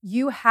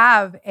you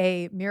have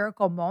a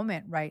miracle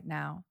moment right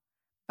now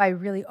by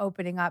really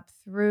opening up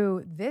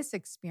through this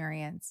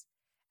experience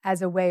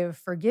as a way of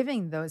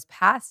forgiving those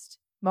past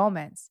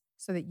moments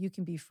so that you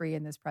can be free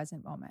in this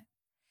present moment.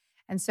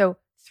 And so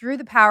through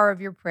the power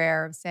of your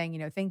prayer of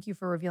saying, thank you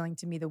for revealing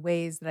to me the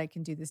ways that I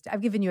can do this.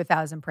 I've given you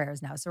 1,000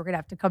 prayers now, so we're going to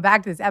have to come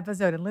back to this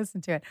episode and listen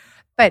to it.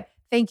 But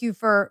thank you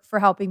for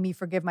helping me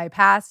forgive my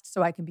past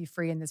so I can be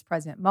free in this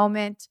present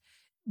moment.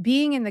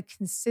 Being in the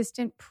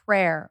consistent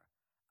prayer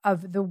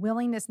of the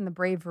willingness and the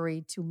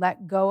bravery to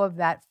let go of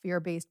that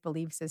fear-based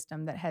belief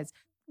system that has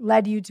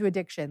led you to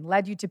addiction,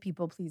 led you to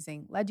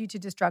people-pleasing, led you to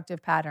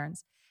destructive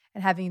patterns,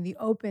 and having the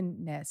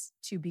openness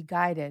to be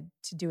guided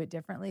to do it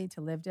differently, to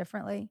live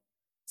differently,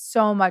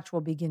 so much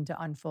will begin to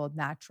unfold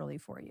naturally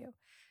for you.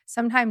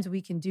 sometimes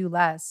we can do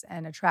less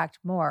and attract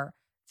more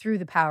through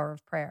the power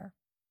of prayer.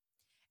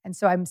 And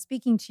so I'm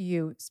speaking to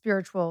you,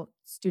 spiritual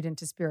student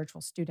to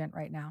spiritual student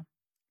right now.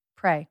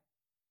 Pray.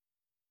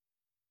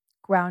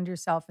 Ground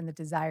yourself in the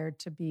desire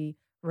to be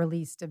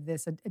released of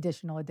this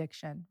additional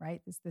addiction,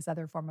 right? This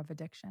other form of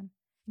addiction.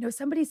 You know,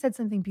 somebody said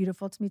something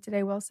beautiful to me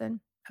today,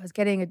 Wilson. I was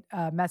getting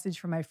a message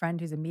from my friend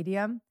who's a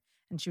medium,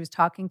 and she was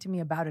talking to me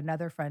about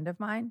another friend of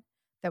mine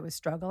that was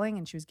struggling,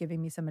 and she was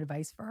giving me some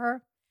advice for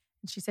her.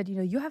 And she said, you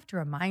know, you have to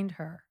remind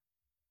her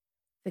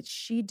that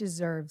she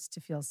deserves to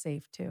feel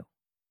safe too,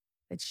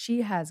 that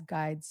she has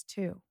guides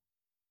too,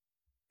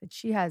 that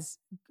she has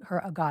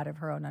a God of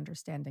her own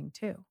understanding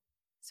too.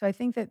 So I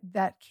think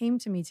that came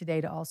to me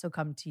today to also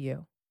come to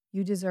you.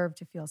 You deserve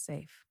to feel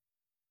safe.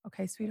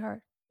 Okay,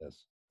 sweetheart?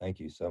 Yes. Thank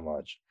you so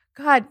much.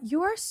 God,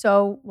 you are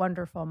so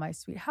wonderful, my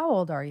sweet. How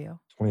old are you?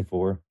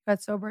 24.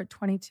 Got sober at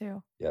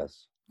 22.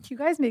 Yes. You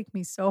guys make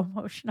me so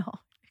emotional.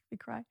 Make me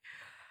cry.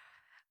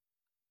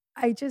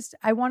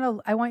 I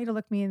want you to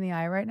look me in the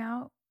eye right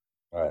now.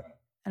 All right.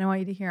 And I want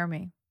you to hear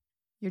me.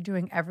 You're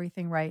doing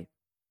everything right.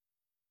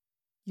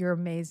 You're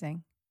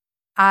amazing.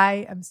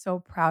 I am so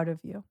proud of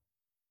you.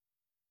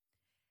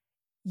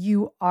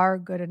 You are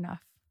good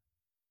enough.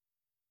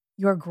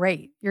 You're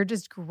great. You're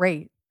just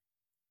great.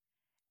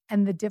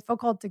 And the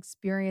difficult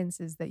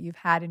experiences that you've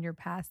had in your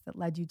past that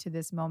led you to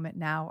this moment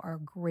now are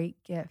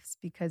great gifts,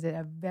 because at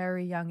a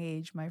very young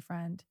age, my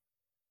friend,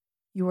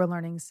 you are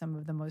learning some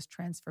of the most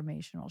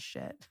transformational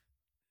shit.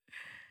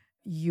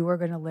 You are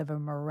going to live a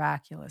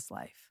miraculous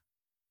life.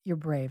 You're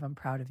brave. I'm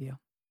proud of you.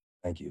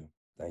 Thank you.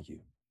 Thank you.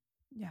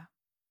 Yeah.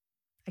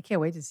 I can't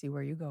wait to see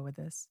where you go with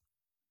this.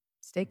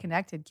 Stay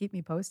connected. Keep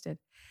me posted.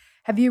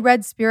 Have you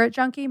read Spirit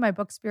Junkie, my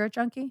book, Spirit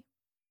Junkie?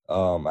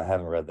 I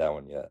haven't read that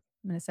one yet.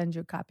 I'm going to send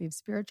you a copy of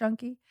Spirit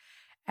Junkie.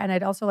 And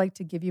I'd also like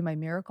to give you my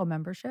Miracle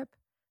membership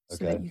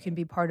so that you can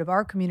be part of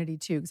our community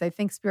too, because I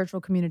think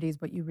spiritual community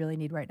is what you really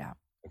need right now.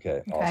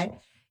 Okay. Awesome.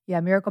 Yeah,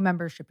 Miracle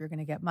membership. You're going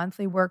to get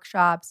monthly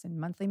workshops and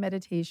monthly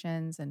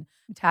meditations and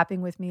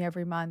tapping with me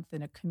every month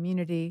in a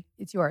community.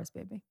 It's yours,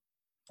 baby.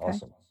 Okay?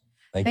 Awesome.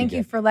 Thank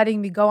you for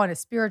letting me go on a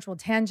spiritual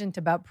tangent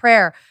about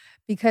prayer,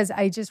 because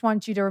I just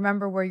want you to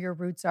remember where your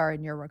roots are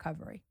in your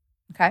recovery.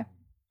 Okay?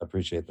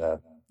 Appreciate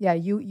that. Yeah,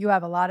 you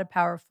have a lot of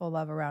powerful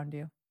love around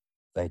you.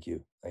 Thank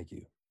you. Thank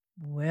you.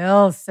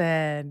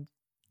 Wilson.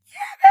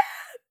 Yeah,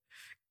 man.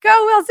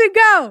 Go, Wilson,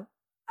 go.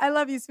 I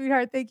love you,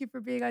 sweetheart. Thank you for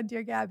being on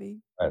Dear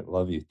Gabby. All right.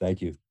 Love you.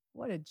 Thank you.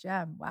 What a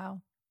gem.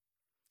 Wow.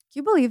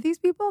 Can you believe these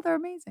people? They're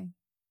amazing.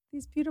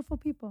 These beautiful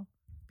people.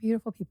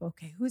 Beautiful people.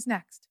 Okay, who's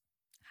next?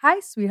 Hi,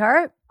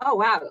 sweetheart. Oh,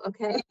 wow.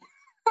 Okay.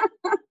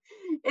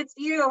 It's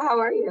you. How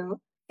are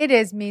you? It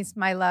is me,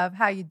 my love.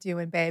 How you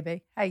doing,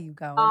 baby? How you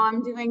going? Oh,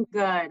 I'm doing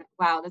good.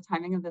 Wow, the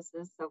timing of this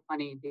is so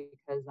funny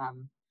because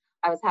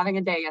I was having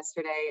a day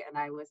yesterday and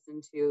I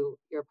listened to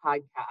your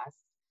podcast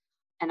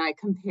and I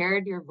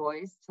compared your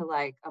voice to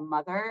like a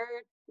mother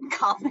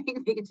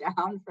calming me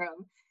down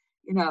from,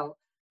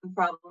 the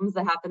problems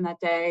that happened that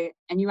day.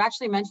 And you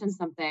actually mentioned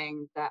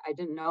something that I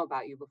didn't know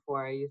about you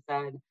before. You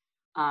said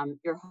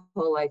your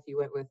whole life you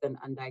went with an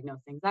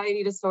undiagnosed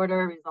anxiety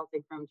disorder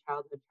resulting from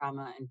childhood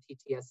trauma and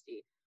PTSD.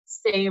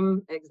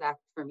 Same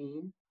exact for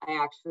me.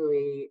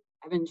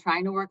 I've been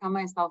trying to work on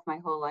myself my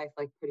whole life,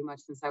 like pretty much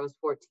since I was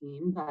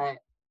 14, but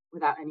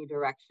without any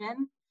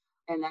direction.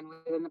 And then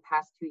within the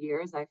past 2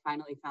 years, I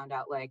finally found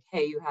out like,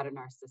 hey, you had a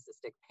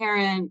narcissistic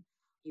parent,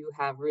 you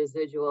have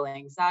residual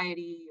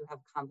anxiety, you have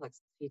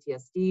complex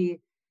PTSD.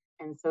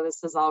 And so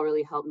this has all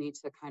really helped me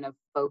to kind of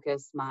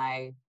focus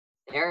my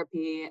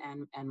therapy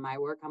and my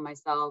work on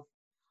myself.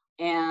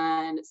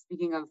 And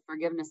speaking of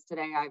forgiveness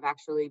today, I've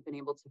actually been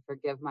able to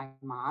forgive my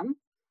mom,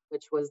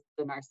 which was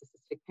the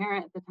narcissistic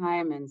parent at the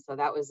time. And so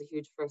that was a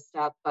huge first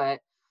step. But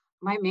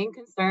my main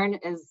concern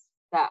is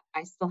that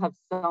I still have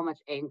so much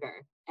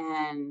anger.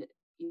 And,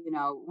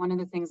 one of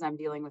the things I'm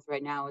dealing with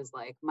right now is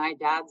like my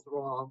dad's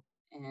role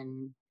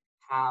in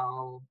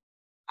how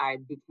I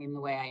became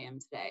the way I am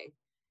today.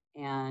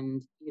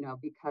 And,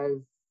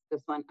 because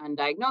this went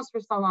undiagnosed for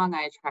so long,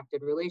 I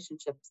attracted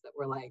relationships that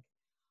were like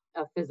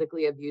a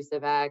physically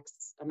abusive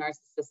ex, a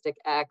narcissistic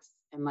ex,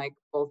 and like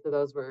both of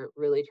those were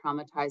really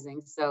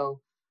traumatizing. So,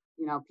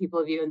 people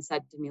have even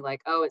said to me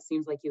like, oh, it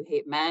seems like you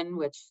hate men,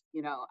 which,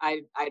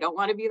 I don't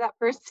want to be that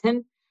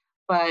person,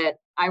 but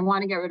I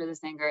want to get rid of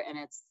this anger, and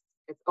it's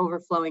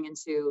overflowing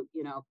into,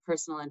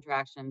 personal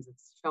interactions.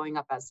 It's showing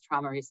up as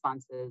trauma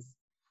responses,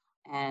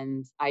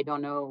 and I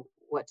don't know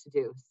what to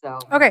do. So,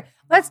 okay,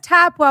 let's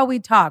tap while we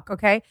talk.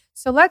 Okay.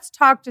 So let's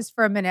talk just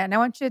for a minute. And I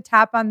want you to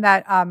tap on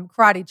that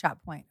karate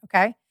chop point.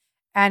 Okay.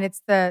 And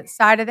it's the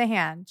side of the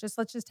hand.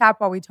 Let's just tap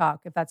while we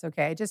talk, if that's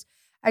okay.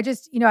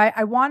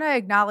 I want to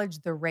acknowledge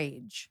the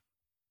rage.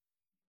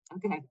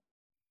 Okay.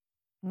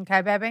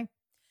 Okay, baby.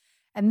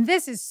 And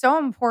this is so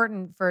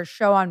important for a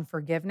show on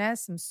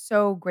forgiveness. I'm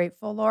so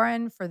grateful,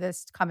 Lauren, for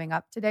this coming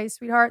up today,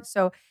 sweetheart.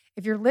 So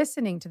if you're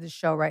listening to the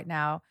show right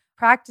now,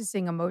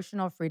 practicing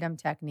emotional freedom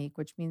technique,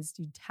 which means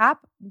you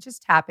tap,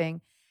 just tapping.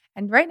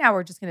 And right now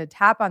we're just going to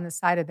tap on the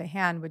side of the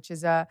hand, which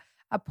is a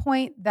a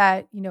point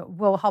that,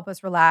 will help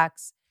us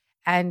relax.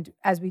 And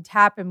as we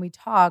tap and we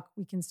talk,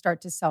 we can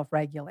start to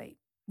self-regulate.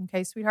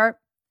 Okay, sweetheart?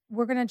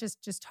 We're going to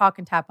just talk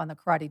and tap on the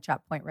karate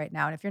chop point right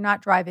now. And if you're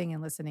not driving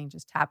and listening,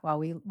 just tap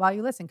while you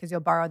listen, because you'll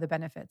borrow the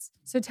benefits.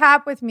 So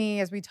tap with me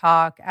as we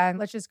talk, and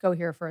let's just go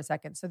here for a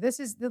second. So this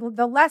is the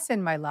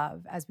lesson, my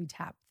love, as we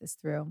tap this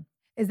through,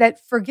 is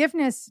that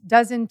forgiveness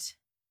doesn't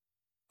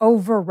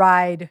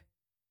override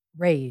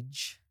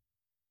rage.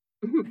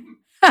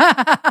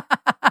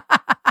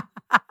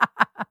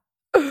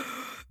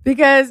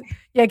 Because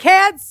you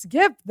can't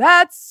skip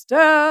that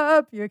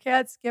step. You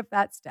can't skip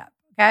that step,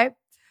 okay?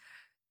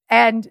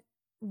 And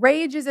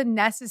rage is a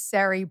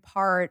necessary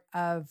part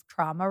of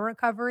trauma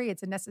recovery.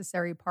 It's a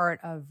necessary part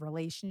of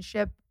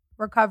relationship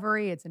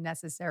recovery. It's a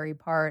necessary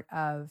part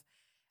of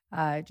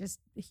just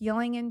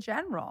healing in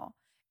general.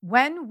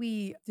 When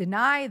we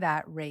deny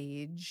that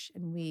rage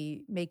and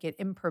we make it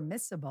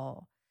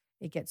impermissible,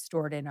 it gets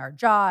stored in our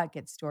jaw, it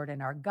gets stored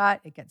in our gut,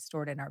 it gets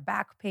stored in our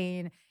back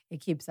pain. It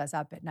keeps us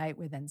up at night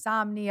with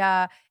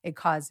insomnia. It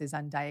causes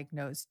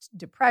undiagnosed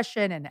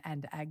depression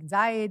and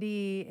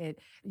anxiety.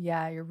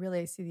 You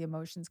really see the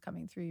emotions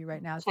coming through you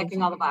right now.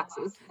 Checking all the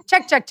boxes.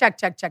 Check.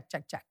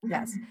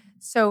 Yes.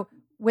 So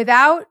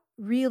without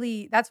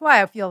really, that's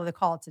why I feel the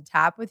call to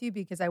tap with you,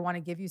 because I want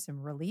to give you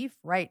some relief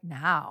right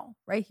now,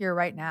 right here,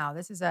 right now.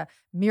 This is a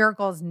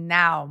miracles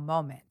now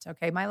moment.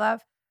 Okay, my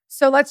love?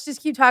 So let's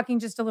just keep talking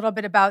just a little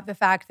bit about the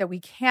fact that we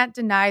can't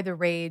deny the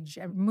rage,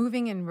 and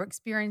moving and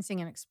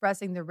experiencing and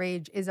expressing the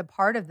rage is a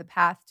part of the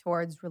path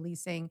towards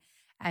releasing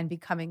and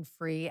becoming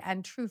free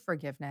and true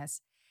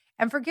forgiveness.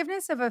 And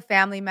forgiveness of a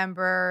family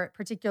member,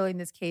 particularly in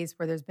this case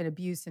where there's been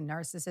abuse and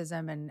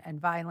narcissism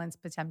and violence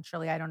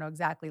potentially. I don't know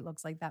exactly. It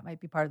looks like that might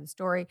be part of the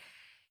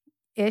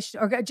story-ish,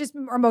 or just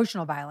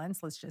emotional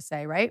violence, let's just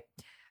say, right?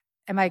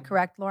 Am I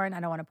correct, Lauren? I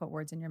don't want to put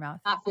words in your mouth.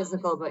 Not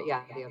physical, but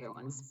yeah, the other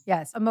ones.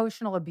 Yes,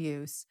 emotional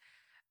abuse.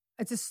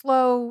 It's a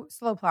slow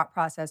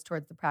process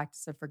towards the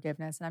practice of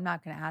forgiveness. And I'm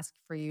not going to ask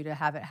for you to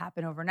have it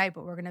happen overnight,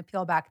 but we're going to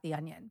peel back the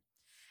onion.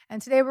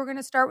 And today we're going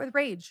to start with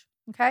rage,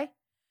 okay?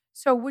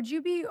 So would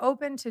you be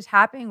open to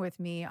tapping with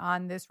me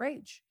on this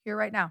rage here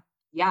right now?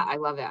 Yeah, I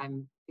love it.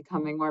 I'm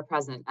becoming more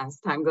present as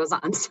time goes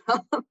on.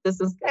 So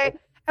this is good. Okay.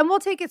 And we'll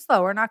take it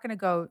slow. We're not going to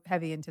go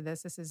heavy into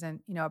this. This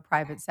isn't, a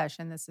private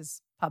session. This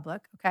is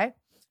public, okay?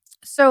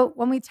 So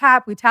when we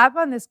tap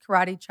on this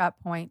karate chop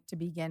point to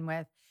begin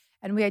with,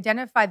 and we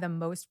identify the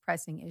most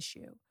pressing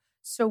issue.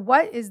 So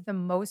what is the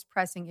most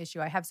pressing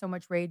issue? I have so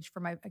much rage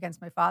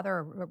against my father,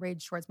 or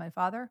rage towards my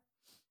father.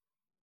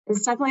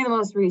 It's definitely the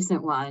most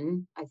recent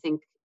one. I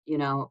think,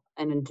 and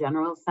in a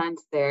general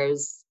sense,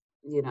 there's,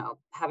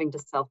 having to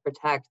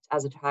self-protect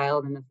as a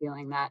child, and the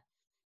feeling that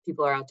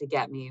people are out to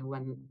get me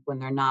when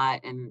they're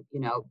not, and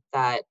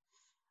that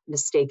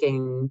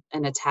mistaking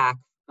an attack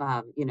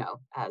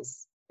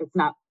as it's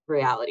not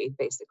reality,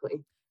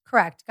 basically.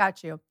 Correct.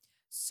 Got you.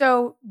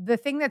 So the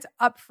thing that's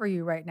up for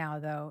you right now,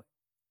 though,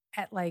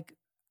 at like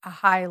a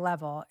high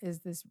level,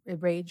 is this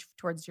rage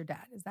towards your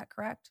dad. Is that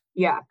correct?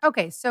 Yeah.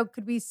 Okay. So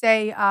could we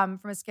say from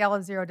a scale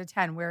of 0 to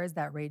 10, where is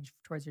that rage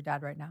towards your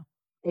dad right now?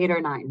 8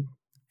 or 9.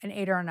 An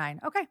 8 or a 9.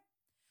 Okay.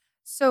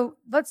 So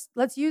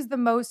let's use the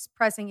most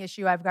pressing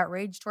issue. I've got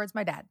rage towards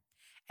my dad.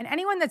 And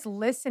anyone that's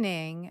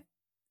listening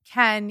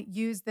can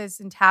use this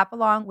and tap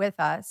along with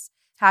us.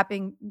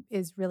 Tapping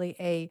is really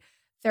a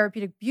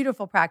therapeutic,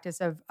 beautiful practice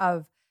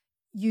of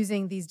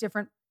using these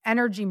different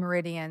energy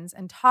meridians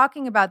and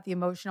talking about the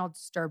emotional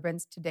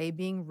disturbance, today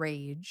being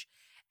rage,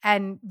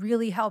 and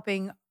really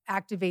helping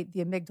activate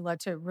the amygdala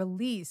to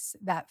release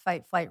that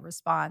fight-flight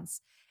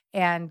response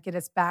and get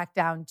us back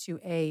down to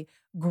a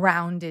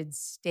grounded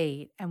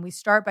state. And we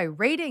start by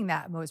rating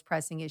that most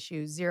pressing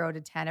issue 0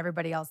 to 10.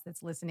 Everybody else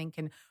that's listening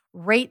can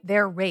rate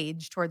their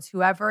rage towards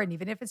whoever, and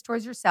even if it's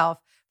towards yourself,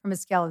 from a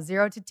scale of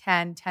 0 to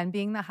 10, 10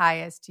 being the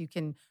highest. You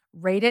can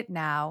rate it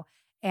now.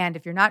 And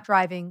if you're not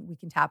driving, we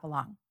can tap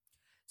along.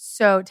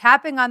 So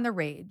tapping on the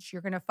rage,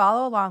 you're going to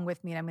follow along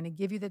with me, and I'm going to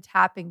give you the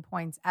tapping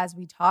points as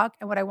we talk.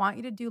 And what I want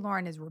you to do,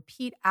 Lauren, is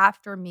repeat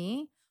after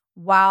me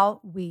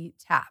while we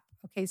tap.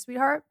 Okay,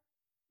 sweetheart?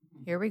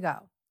 Here we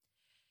go.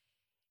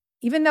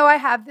 Even though I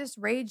have this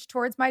rage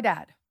towards my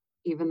dad.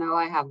 Even though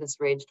I have this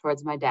rage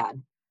towards my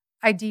dad.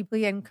 I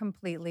deeply and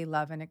completely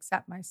love and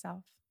accept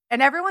myself.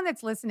 And everyone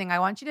that's listening, I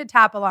want you to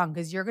tap along,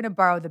 because you're going to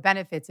borrow the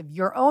benefits of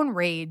your own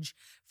rage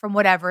from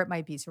whatever it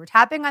might be. So we're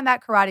tapping on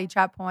that karate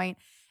chop point,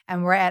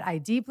 and we're at I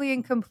deeply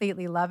and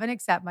completely love and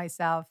accept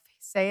myself.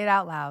 Say it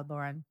out loud,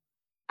 Lauren.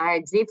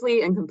 I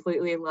deeply and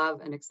completely love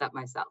and accept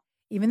myself.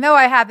 Even though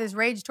I have this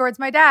rage towards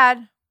my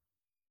dad.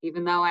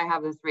 Even though I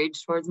have this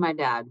rage towards my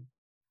dad.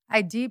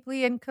 I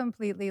deeply and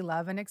completely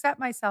love and accept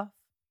myself.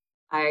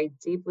 I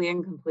deeply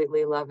and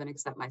completely love and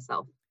accept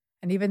myself.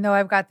 And even though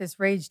I've got this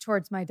rage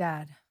towards my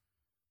dad.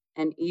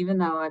 And even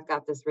though I've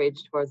got this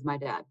rage towards my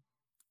dad.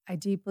 I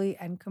deeply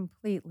and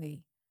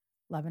completely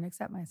love and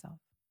accept myself.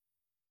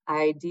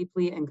 I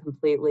deeply and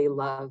completely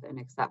love and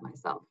accept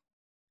myself.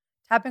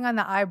 Tapping on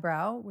the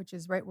eyebrow, which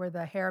is right where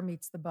the hair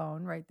meets the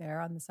bone, right there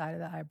on the side of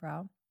the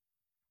eyebrow.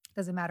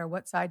 Doesn't matter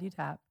what side you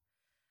tap.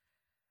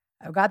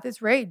 I've got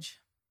this rage.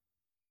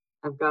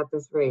 I've got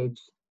this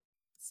rage.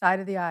 Side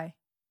of the eye.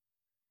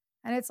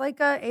 And it's like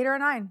a 8 or a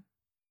 9.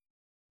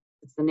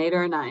 It's an 8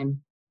 or a 9.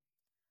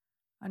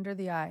 Under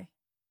the eye.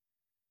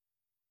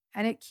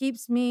 And it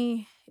keeps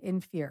me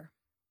in fear.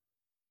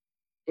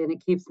 And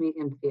it keeps me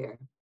in fear.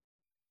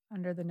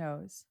 Under the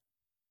nose.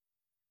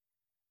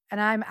 And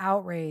I'm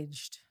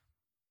outraged.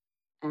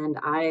 And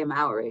I am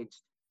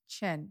outraged.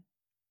 Chin.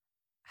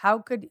 How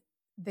could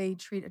they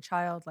treat a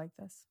child like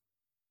this?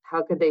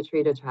 How could they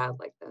treat a child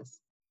like this?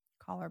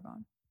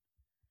 Collarbone.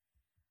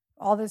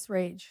 All this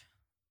rage.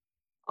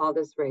 All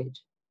this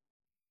rage.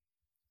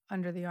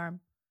 Under the arm,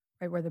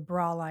 right where the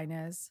bra line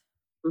is.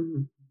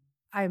 Mm-hmm.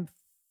 I am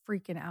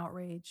freaking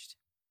outraged.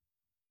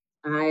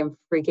 I am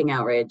freaking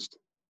outraged.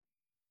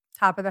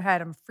 Top of the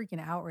head, I'm freaking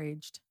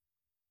outraged.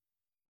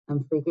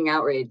 I'm freaking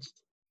outraged.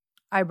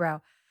 Eyebrow.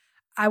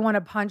 I want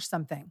to punch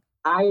something.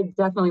 I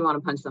definitely want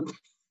to punch something.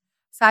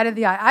 Side of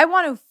the eye. I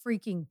want to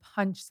freaking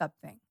punch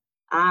something.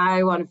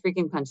 I want to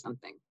freaking punch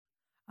something.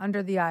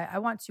 Under the eye. I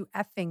want to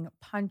effing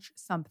punch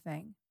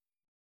something.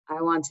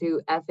 I want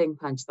to effing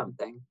punch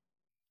something.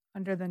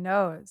 Under the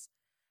nose.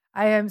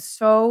 I am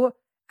so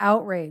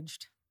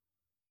outraged.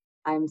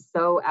 I'm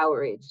so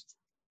outraged.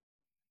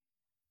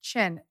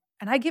 Chin.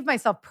 And I give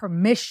myself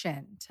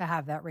permission to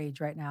have that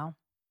rage right now.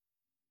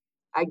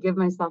 I give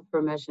myself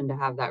permission to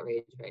have that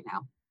rage right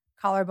now.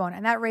 Collarbone.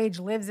 And that rage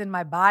lives in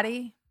my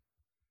body.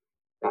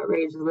 That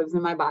rage lives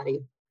in my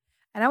body.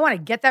 And I want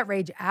to get that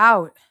rage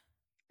out.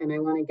 And I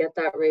want to get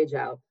that rage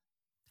out.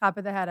 Top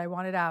of the head. I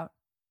want it out.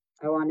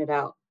 I want it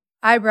out.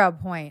 Eyebrow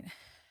point.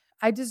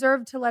 I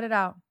deserve to let it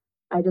out.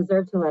 I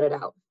deserve to let it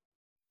out.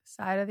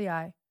 Side of the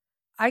eye.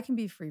 I can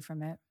be free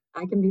from it.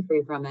 I can be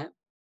free from it.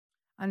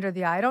 Under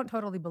the eye. I don't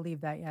totally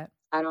believe that yet.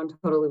 I don't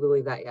totally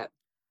believe that yet.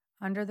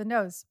 Under the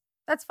nose.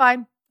 That's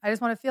fine. I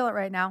just want to feel it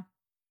right now.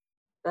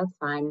 That's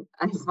fine.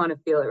 I just want to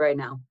feel it right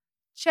now.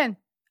 Chin.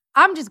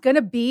 I'm just going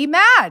to be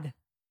mad.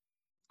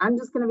 I'm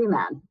just going to be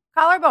mad.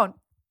 Collarbone.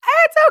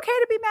 It's okay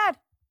to be mad.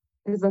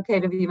 It's okay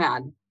to be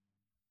mad.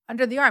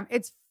 Under the arm.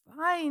 It's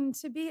fine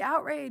to be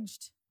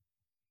outraged.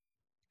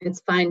 It's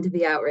fine to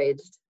be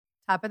outraged.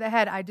 Top of the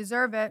head. I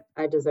deserve it.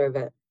 I deserve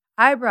it.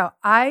 Eyebrow.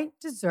 I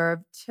deserve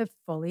to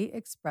fully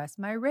express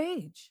my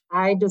rage.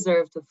 I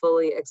deserve to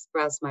fully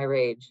express my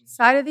rage.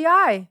 Side of the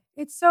eye.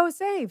 It's so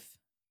safe.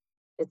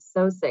 It's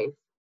so safe.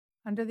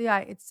 Under the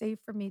eye. It's safe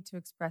for me to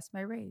express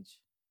my rage.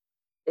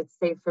 It's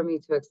safe for me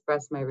to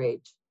express my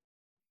rage.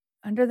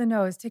 Under the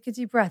nose. Take a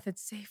deep breath.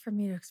 It's safe for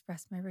me to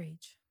express my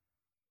rage.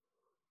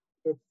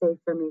 It's safe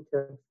for me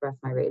to express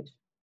my rage.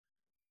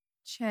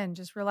 Chin.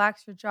 Just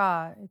relax your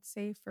jaw. It's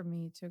safe for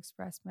me to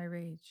express my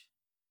rage.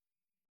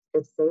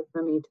 It's safe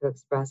for me to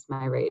express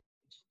my rage.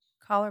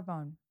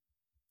 Collarbone.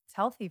 It's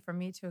healthy for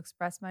me to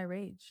express my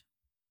rage.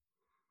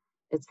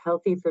 It's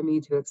healthy for me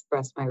to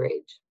express my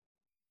rage.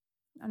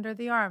 Under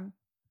the arm.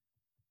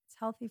 It's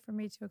healthy for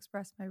me to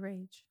express my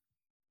rage.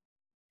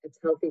 It's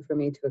healthy for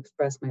me to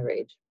express my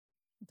rage.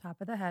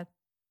 Top of the head.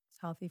 It's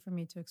healthy for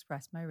me to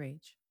express my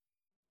rage.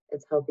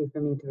 It's healthy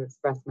for me to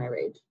express my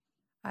rage.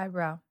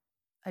 Eyebrow.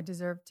 I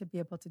deserve to be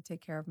able to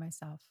take care of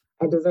myself.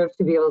 I deserve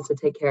to be able to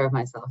take care of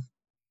myself.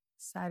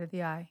 Side of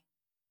the eye.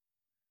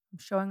 I'm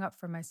showing up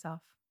for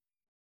myself.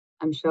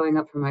 I'm showing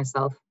up for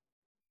myself.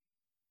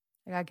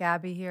 I got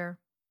Gabby here.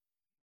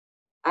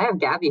 I have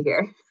Gabby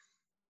here.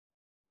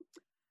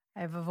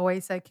 I have a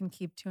voice I can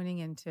keep tuning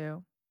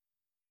into.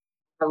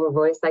 I have a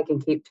voice I can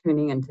keep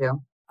tuning into.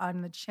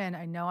 On the chin,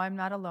 I know I'm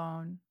not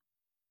alone.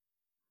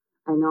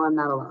 I know I'm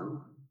not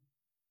alone.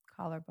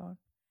 Collarbone.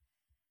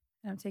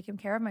 And I'm taking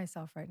care of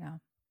myself right now.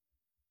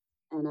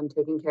 And I'm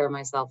taking care of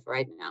myself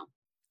right now.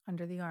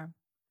 Under the arm.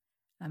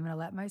 I'm going to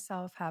let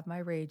myself have my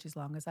rage as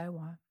long as I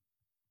want.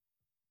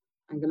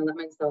 I'm going to let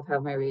myself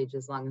have my rage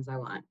as long as I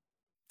want.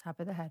 Top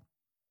of the head.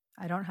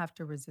 I don't have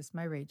to resist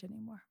my rage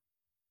anymore.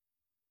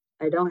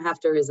 I don't have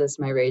to resist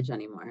my rage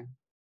anymore.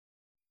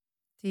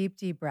 Deep,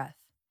 deep breath.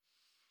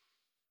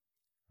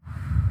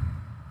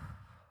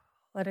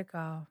 Let it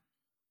go.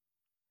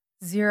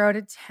 0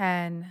 to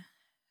 10.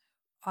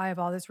 I have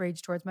all this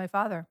rage towards my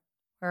father.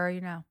 Where are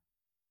you now?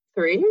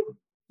 3?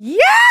 Yeah,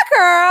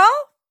 girl.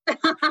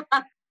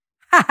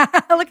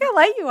 Look how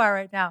light you are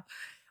right now.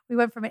 We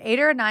went from an 8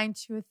 or a 9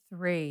 to a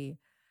 3.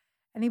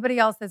 Anybody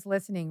else that's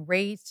listening,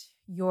 rate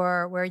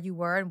your where you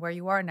were and where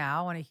you are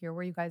now. I want to hear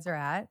where you guys are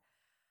at.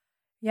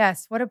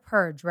 Yes, what a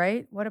purge,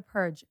 right? What a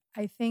purge.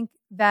 I think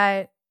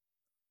that,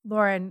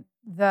 Lauren,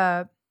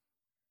 the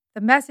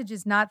message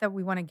is not that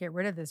we want to get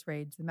rid of this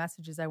rage. The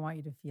message is I want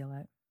you to feel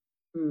it.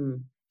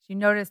 You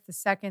noticed the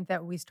second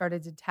that we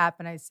started to tap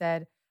and I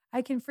said,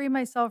 I can free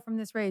myself from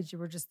this rage. You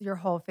were just, your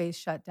whole face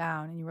shut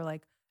down and you were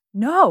like,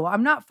 no,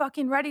 I'm not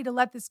fucking ready to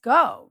let this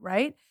go,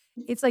 right?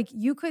 It's like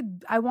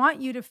I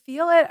want you to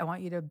feel it. I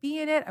want you to be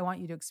in it. I want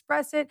you to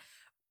express it.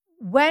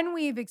 When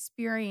we've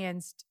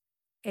experienced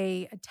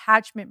a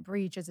attachment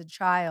breach as a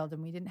child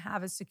and we didn't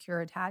have a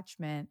secure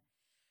attachment,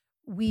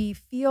 we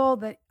feel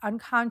that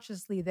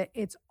unconsciously that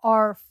it's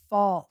our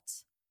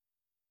fault.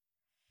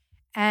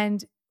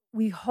 And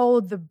we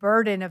hold the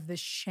burden of the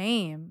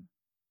shame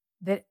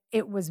that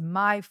it was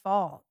my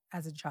fault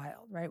as a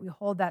child, right? We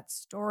hold that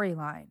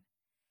storyline.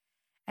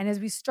 And as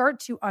we start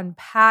to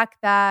unpack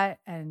that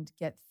and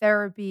get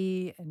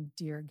therapy and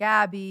Dear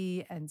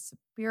Gabby and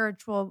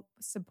spiritual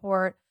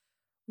support,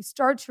 we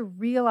start to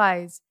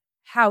realize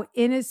how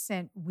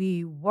innocent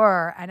we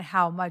were and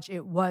how much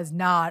it was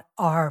not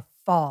our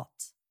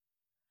fault.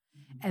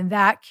 And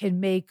that can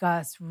make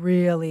us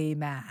really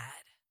mad.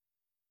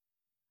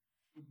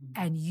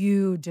 And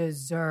you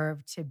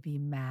deserve to be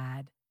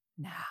mad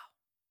now.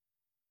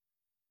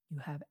 You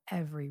have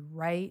every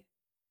right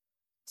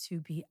to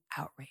be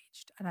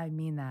outraged. And I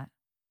mean that.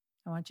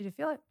 I want you to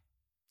feel it.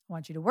 I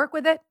want you to work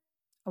with it.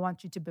 I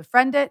want you to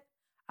befriend it.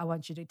 I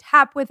want you to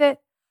tap with it.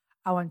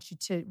 I want you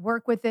to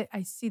work with it.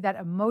 I see that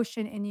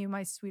emotion in you,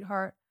 my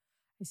sweetheart.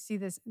 I see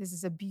this. This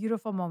is a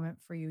beautiful moment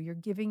for you. You're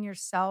giving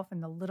yourself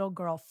and the little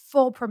girl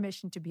full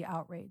permission to be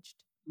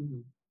outraged.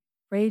 Mm-hmm.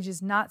 Rage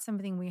is not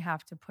something we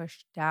have to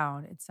push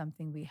down. It's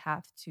something we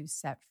have to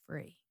set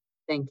free.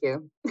 Thank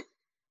you.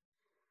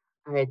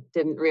 I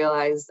didn't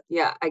realize.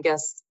 Yeah, I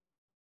guess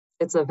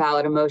it's a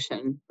valid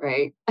emotion,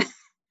 right?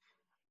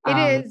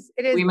 It is.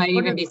 We might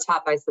even be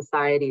taught by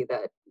society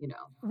that,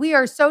 we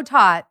are so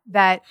taught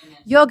that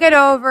you'll get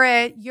over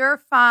it. You're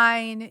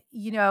fine.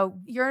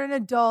 You're an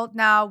adult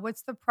now.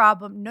 What's the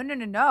problem?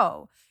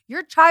 No.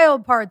 Your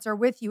child parts are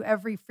with you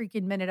every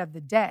freaking minute of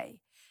the day.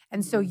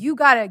 And so you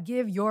got to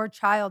give your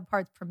child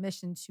parts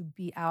permission to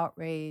be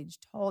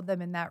outraged. Hold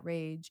them in that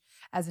rage.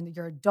 As in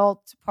your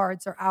adult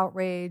parts are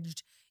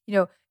outraged.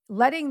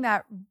 Letting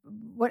that,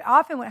 what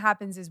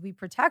happens is we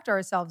protect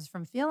ourselves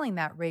from feeling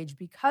that rage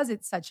because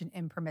it's such an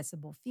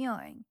impermissible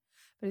feeling.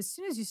 But as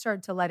soon as you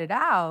start to let it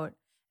out,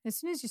 as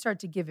soon as you start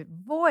to give it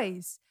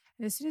voice,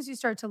 and as soon as you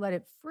start to let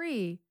it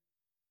free,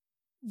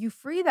 you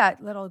free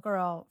that little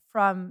girl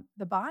from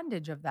the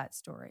bondage of that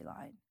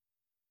storyline.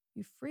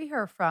 You free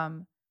her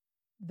from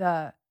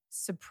the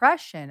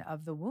suppression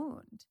of the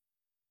wound.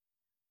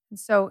 And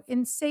so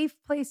in safe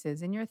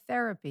places, in your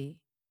therapy,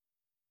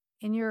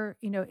 in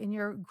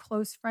your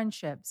close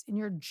friendships, in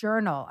your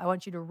journal, I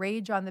want you to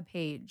rage on the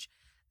page.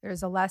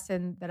 There's a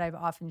lesson that I've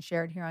often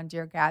shared here on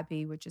Dear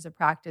Gabby, which is a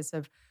practice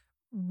of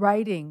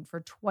writing for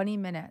 20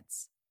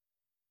 minutes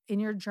in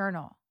your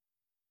journal.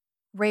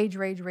 Rage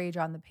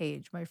on the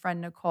page. My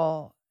friend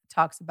Nicole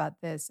talks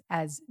about this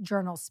as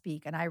journal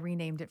speak, and I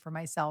renamed it for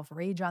myself,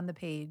 Rage on the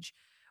Page,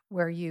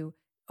 where you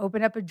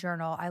open up a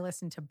journal. I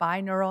listen to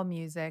binaural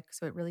music,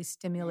 so it really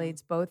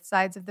stimulates both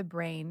sides of the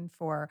brain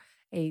for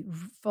a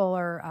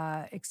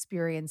fuller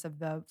experience of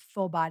the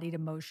full-bodied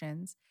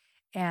emotions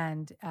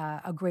and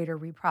a greater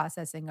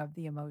reprocessing of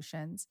the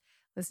emotions.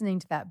 Listening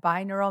to that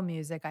binaural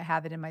music, I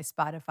have it in my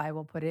Spotify.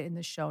 We'll put it in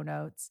the show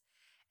notes.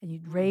 And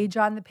you'd rage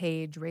on the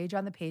page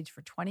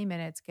for 20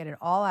 minutes, get it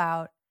all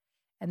out,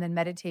 and then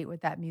meditate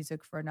with that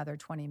music for another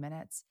 20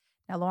 minutes.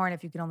 Now, Lauren,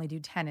 if you can only do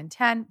 10 and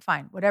 10,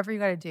 fine, whatever you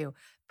got to do.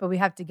 But we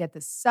have to get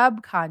the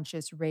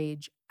subconscious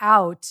rage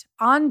out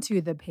onto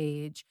the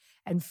page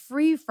and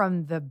free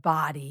from the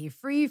body,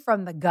 free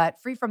from the gut,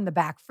 free from the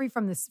back, free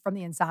from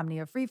the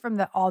insomnia, free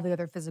from all the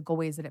other physical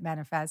ways that it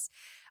manifests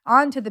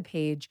onto the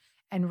page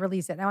and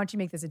release it. And I want you to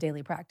make this a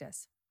daily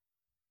practice.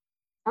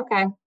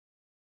 Okay.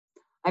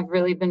 I've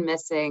really been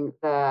missing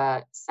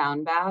the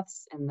sound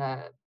baths and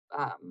the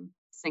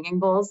singing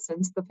bowls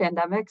since the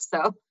pandemic.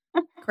 So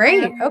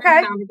great. Okay. I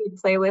haven't found a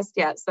good playlist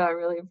yet, so I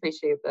really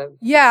appreciate them.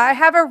 Yeah, I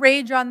have a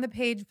Rage on the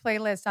Page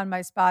playlist on my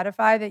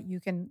Spotify that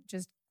you can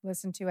just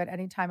listen to at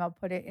any time. I'll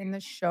put it in the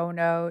show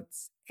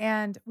notes.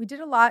 And we did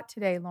a lot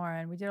today,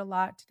 Lauren. We did a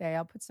lot today.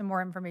 I'll put some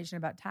more information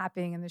about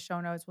tapping in the show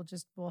notes.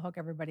 We'll hook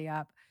everybody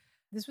up.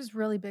 This was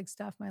really big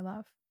stuff, my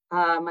love.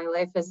 My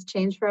life has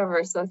changed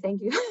forever, so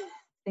thank you.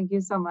 Thank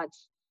you so much.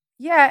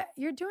 Yeah,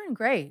 you're doing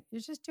great.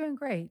 You're just doing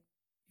great.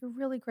 You're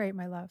really great,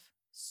 my love.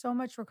 So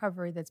much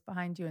recovery that's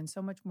behind you and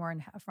so much more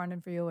in front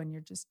of you. And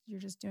you're just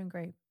doing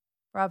great.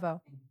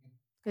 Bravo.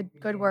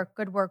 Good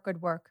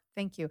work.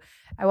 Thank you.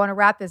 I want to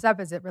wrap this up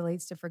as it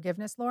relates to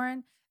forgiveness,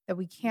 Lauren, that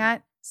we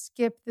can't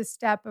skip the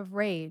step of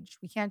rage.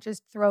 We can't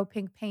just throw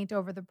pink paint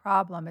over the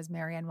problem, as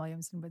Marianne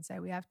Williamson would say.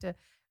 We have to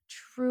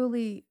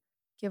truly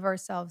give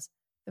ourselves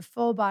the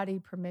full body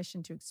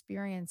permission to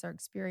experience our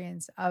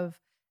experience of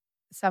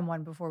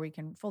someone before we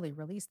can fully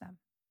release them.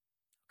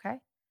 Okay?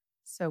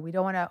 So we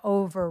don't want to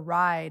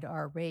override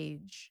our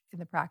rage in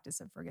the practice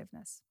of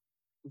forgiveness.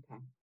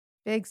 Okay.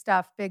 Big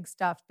stuff.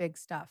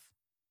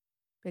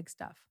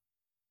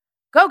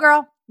 Go,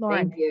 girl.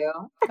 Lauren. Thank you.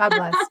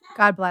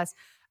 God bless.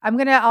 I'm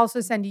going to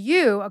also send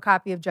you a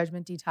copy of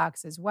Judgment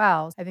Detox as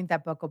well. I think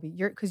that book will be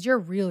because you're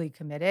really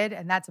committed,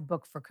 and that's a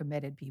book for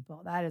committed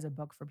people. That is a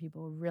book for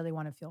people who really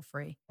want to feel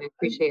free. I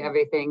appreciate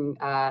everything,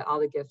 all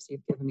the gifts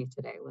you've given me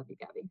today. Love you,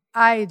 Gabby.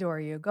 I adore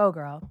you. Go,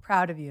 girl.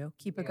 Proud of you.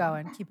 Keep it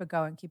going. Keep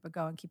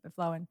it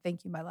flowing.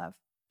 Thank you, my love.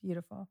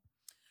 Beautiful.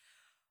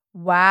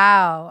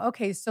 Wow.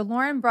 Okay. So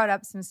Lauren brought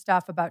up some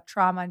stuff about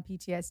trauma and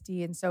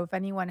PTSD. And so if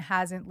anyone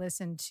hasn't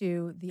listened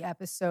to the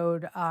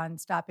episode on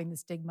stopping the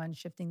stigma and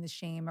shifting the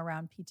shame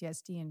around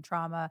PTSD and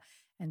trauma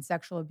and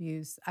sexual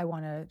abuse, I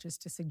want to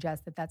just to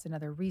suggest that that's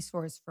another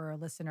resource for a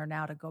listener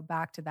now to go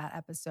back to that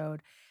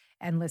episode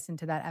and listen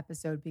to that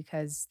episode,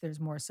 because there's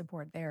more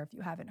support there. If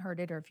you haven't heard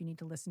it, or if you need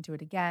to listen to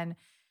it again,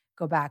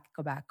 go back.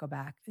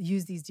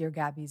 Use these Dear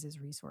Gabbies as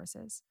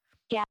resources.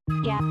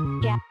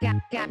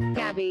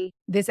 Gabby.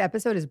 This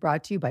episode is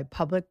brought to you by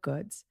Public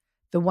Goods,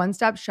 the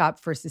one-stop shop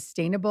for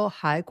sustainable,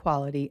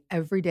 high-quality,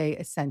 everyday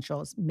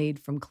essentials made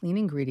from clean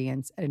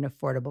ingredients at an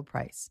affordable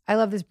price. I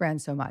love this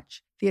brand so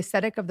much. The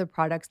aesthetic of the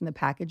products and the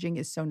packaging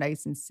is so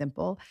nice and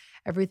simple.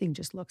 Everything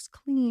just looks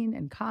clean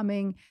and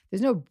calming.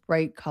 There's no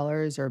bright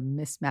colors or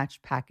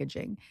mismatched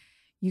packaging.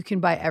 You can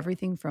buy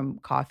everything from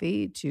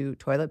coffee to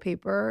toilet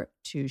paper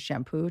to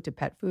shampoo to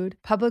pet food.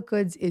 Public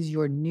Goods is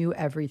your new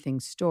everything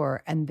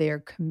store, and they're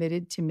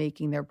committed to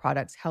making their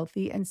products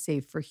healthy and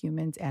safe for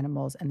humans,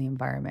 animals, and the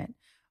environment,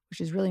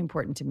 which is really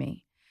important to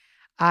me.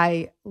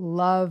 I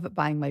love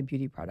buying my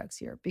beauty products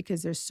here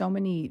because there's so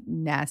many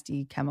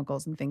nasty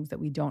chemicals and things that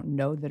we don't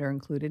know that are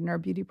included in our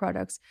beauty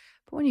products.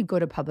 But when you go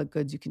to Public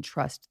Goods, you can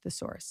trust the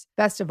source.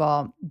 Best of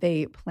all,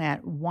 they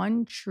plant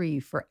one tree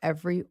for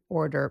every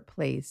order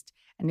placed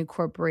and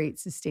incorporate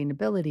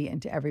sustainability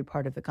into every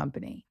part of the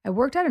company. I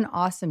worked out an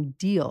awesome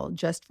deal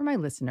just for my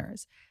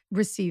listeners.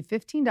 Receive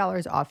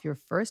 $15 off your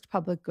first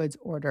Public Goods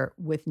order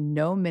with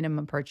no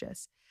minimum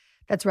purchase.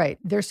 That's right.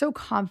 They're so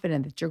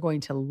confident that you're going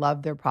to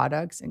love their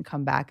products and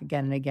come back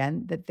again and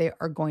again that they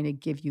are going to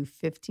give you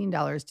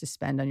 $15 to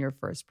spend on your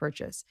first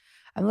purchase.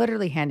 I'm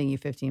literally handing you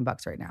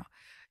 $15 right now.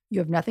 You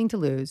have nothing to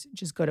lose.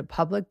 Just go to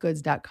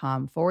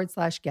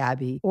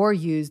publicgoods.com/Gabby or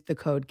use the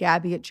code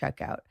Gabby at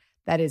checkout.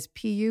 That is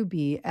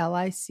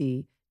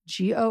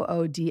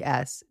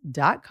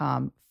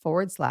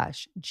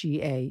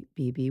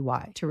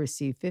publicgoods.com/GABBY to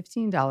receive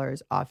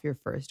 $15 off your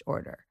first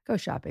order. Go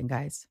shopping,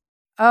 guys.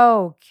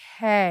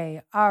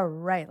 Okay. All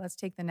right. Let's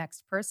take the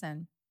next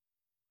person.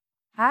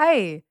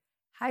 Hi,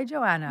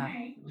 Joanna.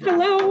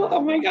 Hello. Oh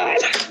my God.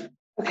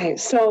 Okay.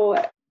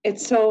 So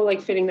it's so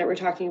like fitting that we're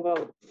talking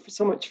about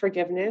so much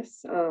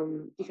forgiveness,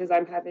 because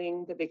I'm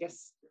having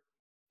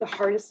the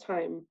hardest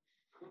time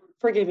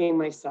forgiving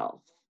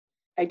myself.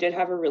 I did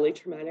have a really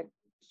traumatic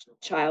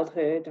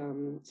childhood,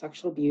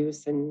 sexual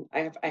abuse, and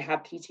I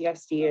have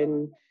PTSD,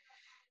 and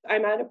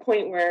I'm at a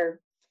point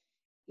where,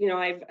 you know,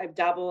 I've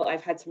dabbled,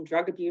 I've had some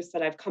drug abuse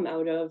that I've come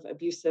out of,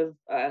 abusive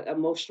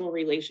emotional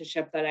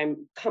relationship that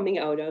I'm coming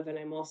out of, and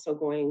I'm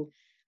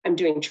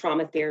doing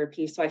trauma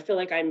therapy. So I feel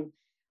like I'm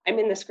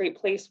in this great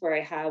place where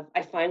I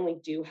finally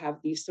do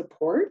have these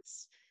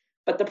supports,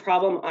 but the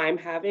problem I'm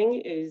having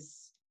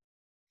is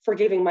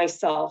forgiving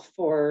myself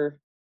for,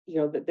 you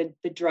know,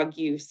 the drug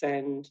use,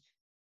 and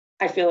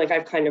I feel like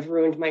I've kind of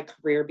ruined my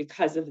career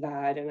because of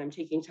that, and I'm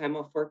taking time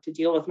off work to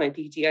deal with my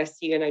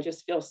PTSD, and I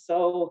just feel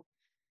so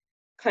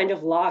kind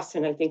of lost.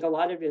 And I think a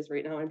lot of it is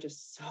right now I'm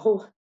just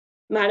so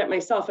mad at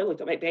myself. I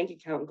look at my bank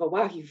account and go,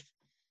 wow, you've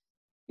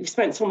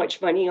spent so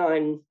much money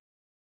on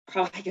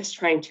probably, I guess,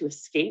 trying to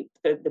escape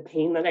the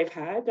pain that I've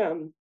had.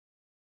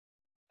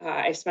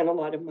 I spent a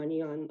lot of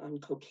money on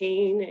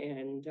cocaine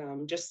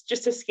and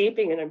just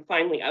escaping, and I'm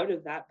finally out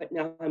of that. But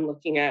now I'm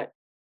looking at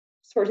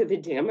sort of the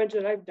damage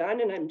that I've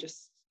done, and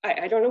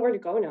I don't know where to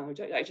go now.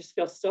 I just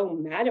feel so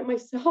mad at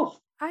myself.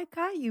 I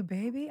got you,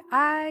 baby.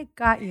 I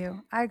got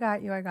you.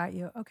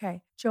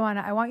 Okay.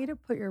 Joanna, I want you to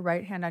put your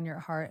right hand on your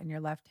heart and your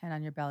left hand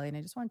on your belly. And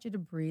I just want you to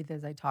breathe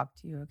as I talk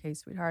to you. Okay,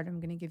 sweetheart?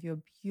 I'm going to give you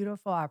a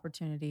beautiful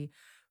opportunity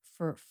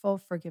for full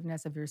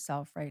forgiveness of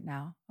yourself right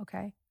now.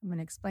 Okay? I'm going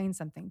to explain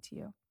something to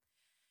you.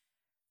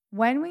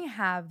 When we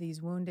have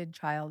these wounded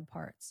child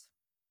parts,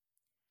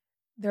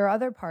 there are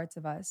other parts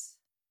of us,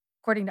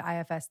 according to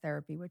IFS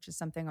therapy, which is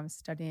something I'm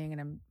studying and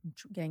I'm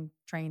getting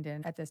trained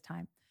in at this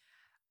time.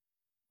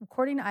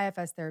 According to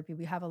IFS therapy,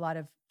 we have a lot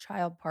of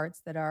child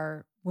parts that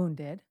are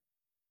wounded.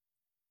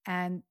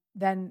 And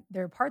then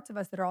there are parts of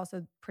us that are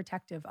also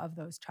protective of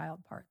those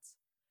child parts.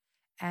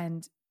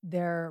 And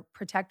they're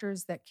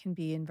protectors that can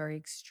be in very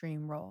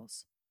extreme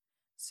roles.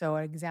 So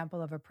an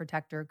example of a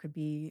protector could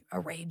be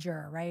a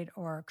rager, right?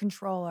 Or a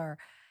controller.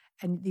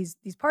 And these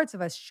parts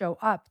of us show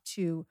up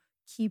to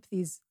keep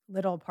these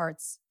little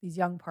parts, these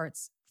young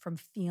parts, from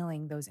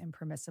feeling those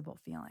impermissible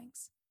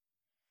feelings.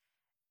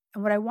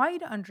 And what I want you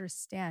to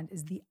understand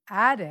is the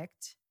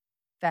addict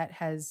that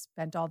has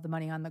spent all the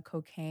money on the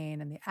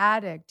cocaine and the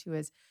addict who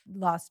has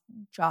lost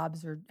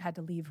jobs or had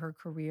to leave her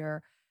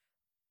career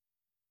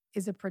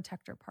is a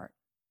protector part.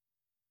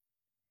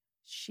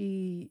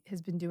 She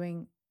has been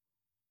doing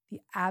the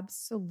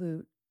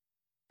absolute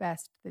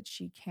best that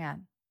she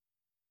can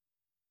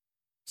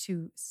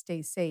to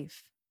stay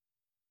safe.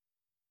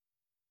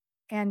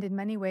 And in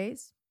many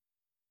ways,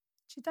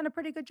 she's done a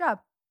pretty good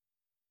job.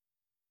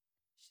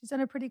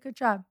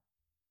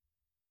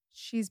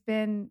 She's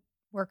been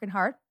working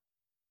hard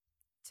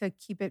to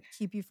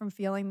keep you from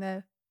feeling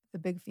the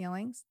big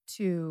feelings,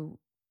 to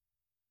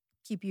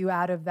keep you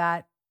out of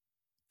that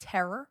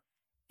terror.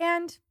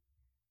 And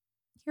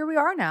here we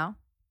are now.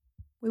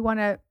 We want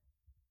to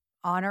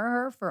honor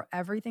her for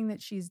everything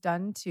that she's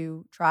done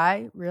to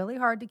try really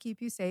hard to keep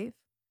you safe.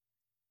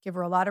 Give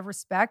her a lot of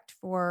respect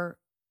for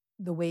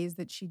the ways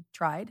that she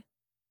tried,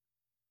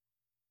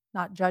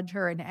 not judge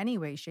her in any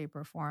way, shape,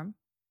 or form,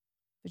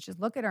 but just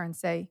look at her and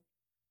say,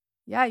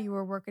 yeah, you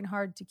were working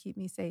hard to keep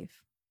me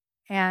safe.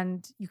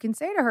 And you can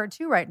say to her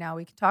too right now,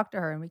 we can talk to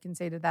her and we can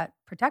say to that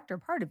protector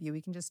part of you,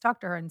 we can just talk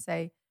to her and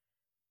say,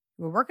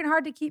 you were working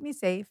hard to keep me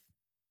safe.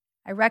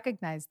 I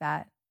recognize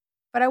that,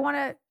 but I want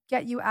to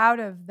get you out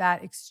of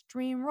that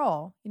extreme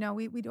role.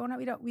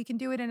 We can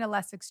do it in a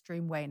less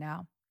extreme way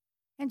now.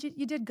 And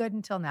you did good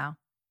until now.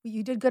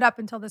 You did good up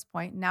until this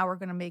point. And now we're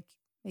going to make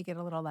it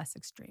a little less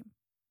extreme.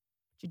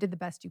 But you did the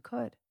best you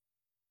could.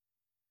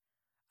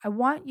 I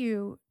want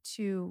you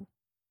to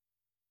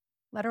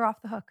let her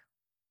off the hook.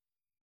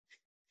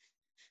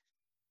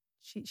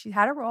 She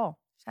had a role.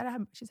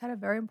 She's had a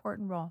very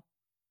important role.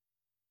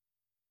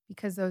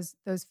 Because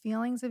those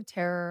feelings of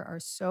terror are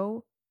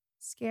so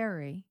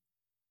scary.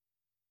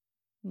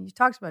 You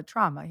talked about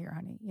trauma here,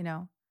 honey.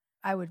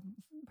 I would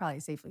probably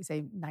safely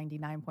say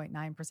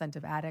 99.9%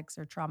 of addicts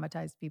are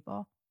traumatized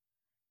people.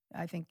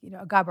 I think,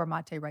 Gabor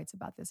Mate writes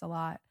about this a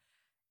lot.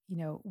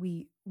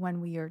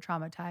 When we are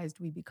traumatized,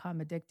 we become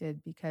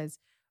addicted because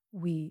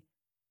we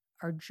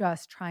are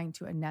just trying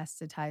to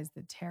anesthetize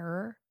the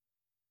terror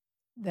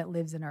that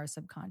lives in our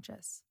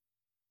subconscious.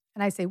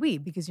 And I say we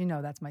because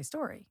that's my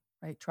story,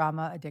 right?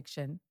 Trauma,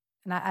 addiction.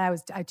 And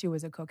I too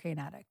was a cocaine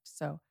addict.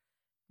 So,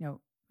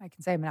 I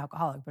can say I'm an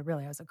alcoholic, but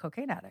really I was a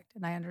cocaine addict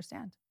and I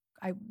understand.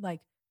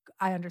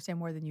 I understand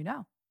more than you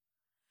know.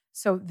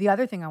 So the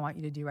other thing I want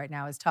you to do right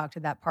now is talk to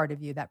that part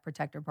of you, that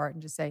protector part,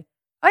 and just say,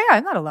 oh yeah,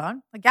 I'm not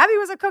alone. Gabby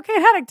was a cocaine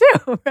addict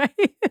too,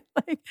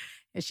 right?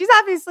 She's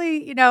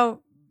obviously,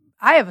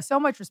 I have so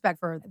much respect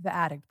for the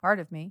addict part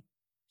of me.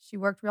 She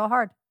worked real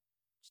hard.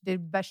 She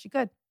did the best she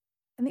could.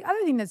 And the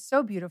other thing that's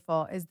so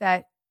beautiful is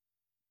that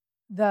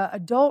the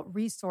adult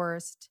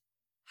resourced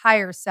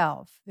higher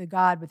self, the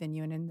God within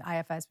you, and in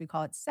IFS we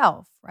call it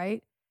self,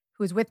 right?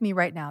 Who is with me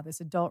right now,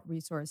 this adult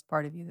resource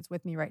part of you that's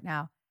with me right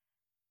now,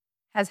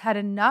 has had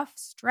enough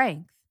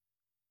strength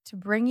to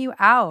bring you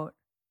out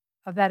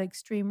of that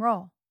extreme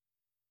role.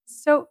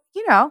 So,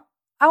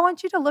 I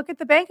want you to look at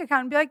the bank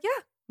account and be like, yeah,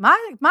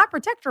 my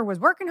protector was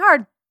working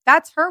hard.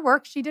 That's her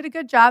work. She did a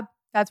good job.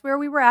 That's where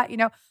we were at.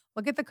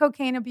 Look at the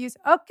cocaine abuse.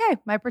 Okay,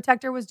 my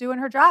protector was doing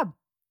her job.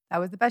 That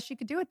was the best she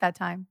could do at that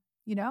time,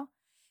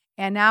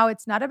 And now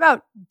it's not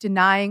about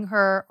denying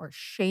her or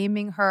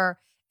shaming her.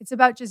 It's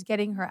about just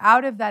getting her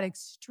out of that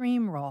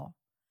extreme role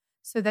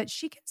so that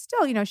she can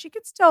still, she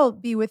could still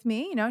be with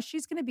me.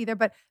 She's going to be there,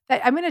 but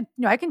that I'm going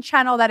to, I can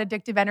channel that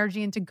addictive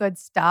energy into good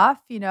stuff,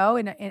 and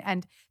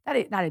that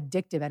not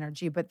addictive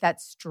energy, but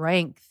that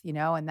strength,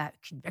 and that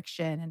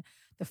conviction and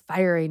the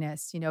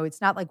fieriness.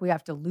 It's not like we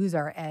have to lose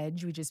our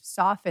edge. We just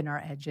soften our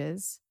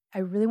edges. I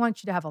really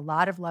want you to have a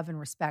lot of love and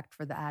respect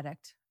for the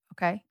addict.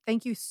 Okay.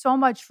 Thank you so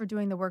much for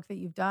doing the work that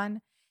you've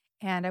done.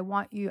 And I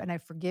want you, and I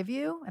forgive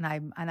you. And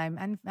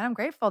I'm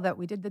grateful that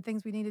we did the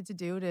things we needed to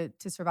do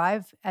to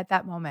survive at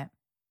that moment.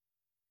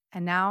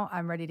 And now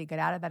I'm ready to get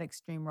out of that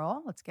extreme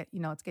role. Let's get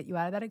you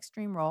out of that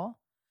extreme role.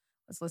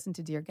 Let's listen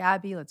to Dear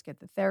Gabby. Let's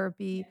get the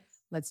therapy.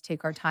 Yes. Let's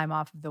take our time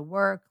off of the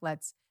work.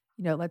 Let's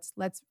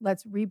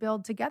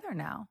rebuild together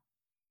now.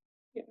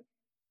 Yeah.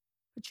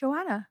 But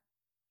Joanna,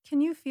 can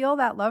you feel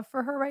that love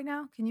for her right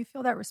now? Can you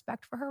feel that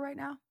respect for her right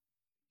now?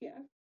 Yeah.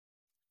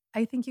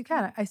 I think you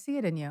can. I see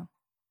it in you.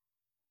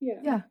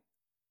 Yeah.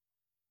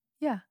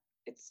 Yeah.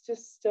 It's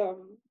just,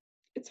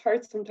 it's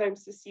hard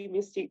sometimes to see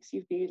mistakes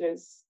you've made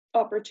as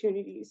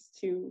opportunities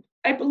to,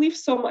 I believe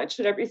so much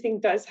that everything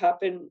does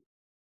happen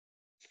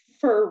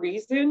for a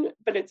reason,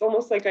 but it's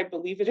almost like I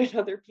believe it in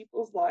other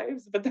people's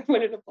lives. But then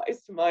when it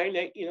applies to mine,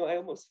 I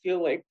almost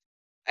feel like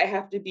I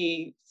have to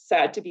be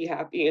sad to be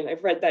happy. And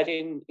I've read that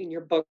in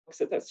your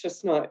books that's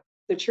just not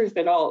the truth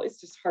at all. It's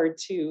just hard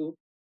to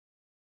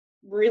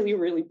really,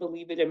 really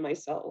believe it in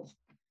myself.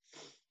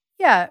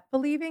 Yeah,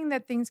 believing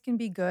that things can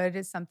be good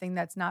is something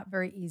that's not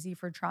very easy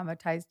for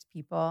traumatized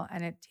people,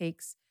 and it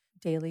takes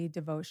daily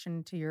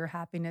devotion to your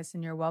happiness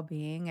and your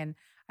well-being. And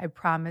I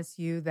promise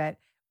you that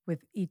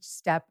with each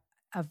step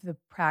of the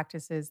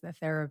practices, the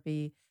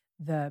therapy,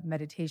 the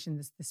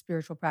meditation, the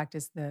spiritual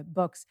practice, the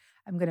books,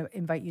 I'm going to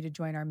invite you to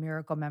join our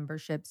Miracle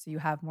membership so you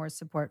have more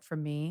support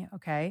from me,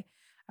 okay?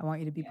 I want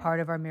you to be part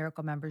of our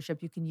Miracle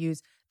membership. You can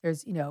use,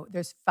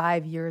 there's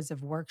 5 years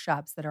of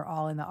workshops that are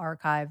all in the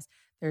archives.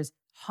 There's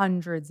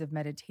hundreds of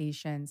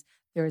meditations.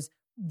 There's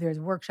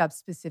workshops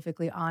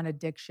specifically on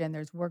addiction.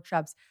 There's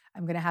workshops.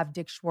 I'm going to have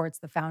Dick Schwartz,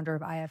 the founder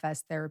of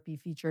IFS Therapy,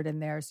 featured in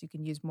there. So you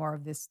can use more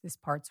of this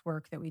parts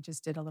work that we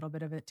just did a little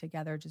bit of it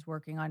together, just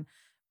working on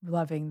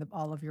loving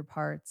all of your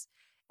parts.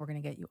 We're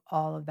going to get you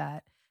all of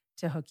that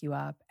to hook you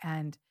up.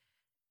 And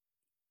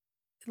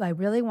I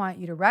really want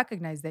you to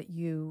recognize that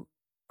you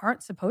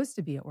aren't supposed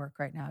to be at work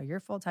right now. Your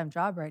full-time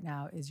job right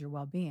now is your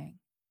well-being.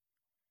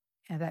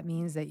 And that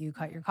means that you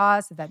cut your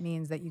costs, if that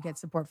means that you get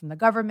support from the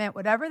government,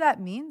 whatever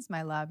that means,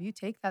 my love, you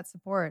take that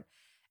support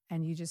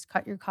and you just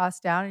cut your costs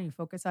down and you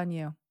focus on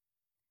you.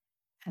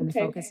 And the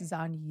focus is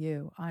on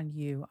you, on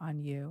you,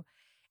 on you.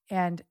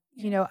 And,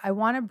 I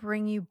want to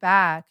bring you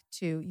back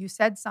to, you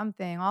said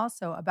something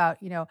also about,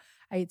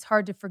 it's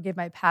hard to forgive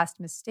my past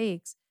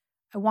mistakes.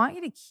 I want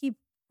you to keep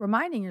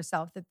reminding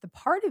yourself that the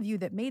part of you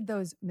that made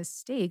those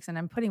mistakes, and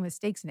I'm putting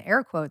mistakes in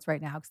air quotes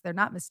right now because they're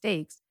not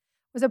mistakes,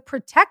 was a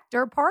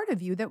protector part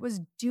of you that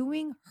was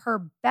doing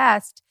her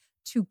best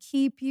to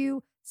keep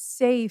you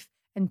safe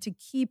and to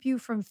keep you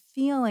from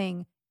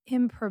feeling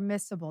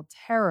impermissible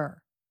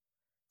terror.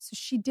 So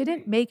she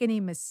didn't make any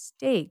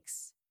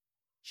mistakes.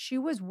 She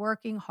was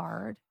working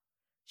hard.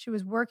 She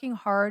was working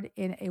hard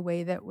in a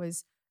way that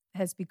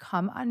has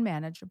become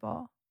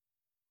unmanageable.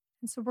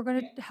 And so we're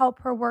going to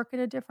help her work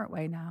in a different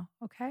way now,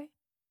 okay?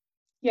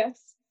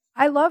 Yes.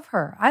 I love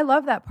her. I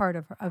love that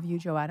part of you,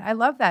 Joanna. I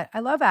love that.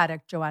 I love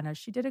Addict Joanna.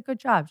 She did a good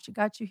job. She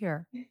got you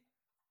here.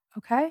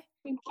 Okay?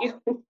 Thank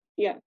you.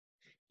 Yeah.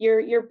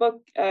 Your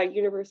book,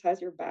 Universe Has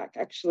Your Back,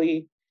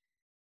 actually,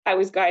 I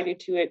was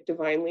guided to it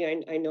divinely.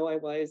 I know I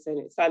was, and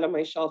it sat on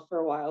my shelf for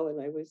a while, and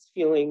I was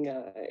feeling,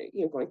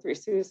 going through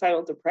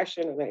suicidal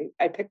depression, and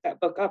I picked that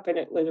book up, and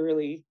it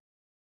literally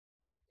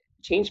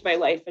changed my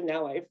life. And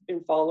now I've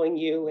been following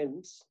you,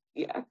 and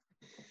yeah,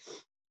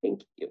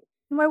 thank you.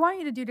 And what I want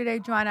you to do today,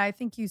 Joanna, I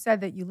think you said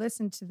that you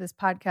listened to this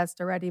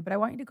podcast already, but I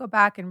want you to go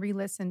back and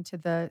re-listen to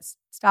the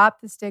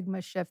Stop the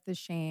Stigma, Shift the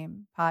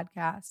Shame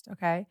podcast,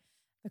 okay?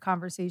 The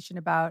conversation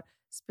about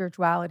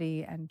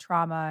spirituality and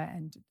trauma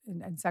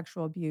and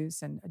sexual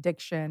abuse and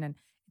addiction. And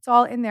it's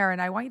all in there. And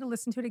I want you to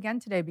listen to it again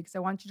today because I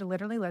want you to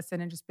literally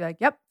listen and just be like,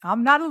 yep,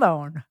 I'm not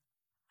alone.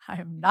 I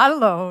am not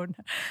alone.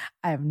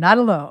 I am not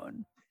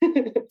alone.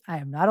 I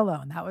am not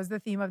alone. That was the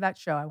theme of that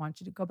show. I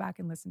want you to go back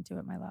and listen to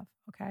it, my love.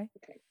 Okay?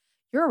 Okay.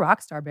 You're a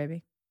rock star,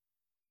 baby.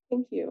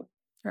 Thank you.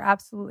 You're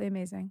absolutely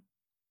amazing.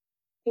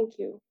 Thank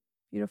you.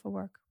 Beautiful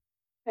work.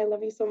 I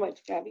love you so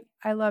much, Gabby.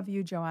 I love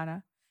you,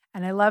 Joanna.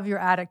 And I love your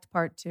addict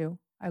part too.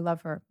 I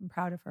love her. I'm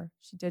proud of her.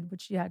 She did what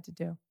she had to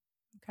do.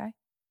 Okay?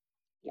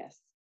 Yes.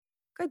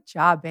 Good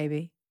job,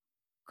 baby.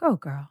 Go,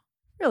 girl.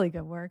 Really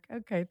good work.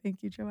 Okay. Thank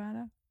you,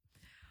 Joanna.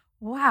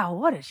 Wow.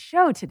 What a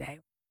show today.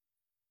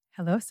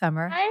 Hello,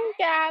 Summer. I'm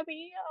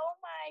Gabby. Oh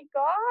my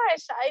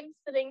gosh. I'm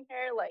sitting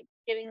here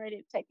getting ready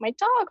to take my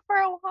dog for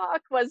a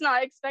walk. Was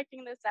not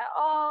expecting this at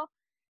all.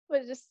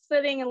 Was just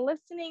sitting and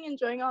listening,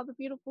 enjoying all the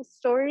beautiful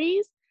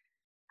stories.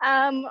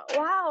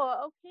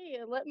 Wow.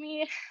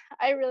 Okay.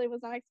 I really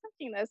was not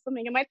expecting this. Let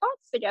me get my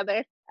thoughts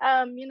together.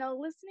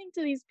 Listening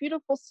to these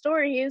beautiful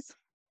stories,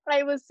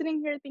 I was sitting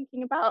here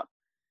thinking about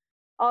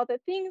all the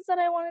things that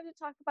I wanted to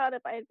talk about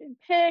if I had been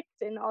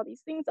picked and all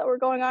these things that were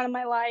going on in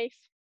my life.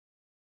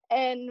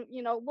 And,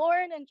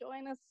 Lauren and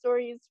Joanna's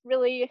stories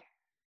really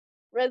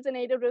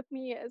resonated with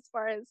me as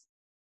far as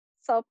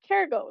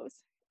self-care goes.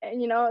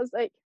 And, I was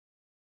like,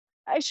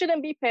 I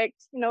shouldn't be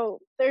picked.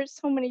 There's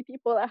so many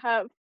people that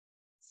have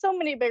so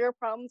many bigger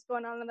problems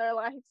going on in their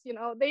lives.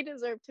 They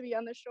deserve to be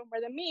on the show more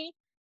than me.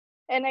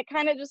 And it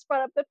kind of just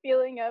brought up the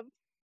feeling of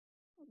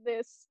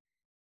this,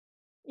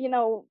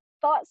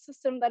 thought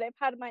system that I've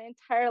had my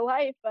entire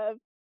life of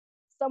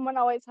someone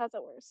always has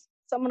it worse.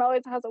 Someone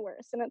always has it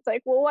worse. And it's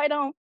like, well, why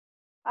don't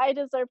I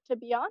deserve to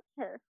be on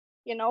here?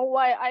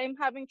 Why I'm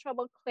having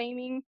trouble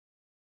claiming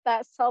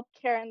that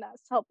self-care and that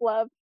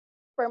self-love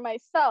for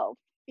myself,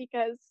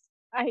 because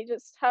I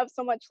just have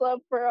so much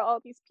love for all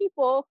these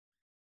people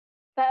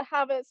that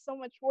have it so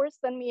much worse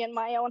than me in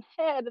my own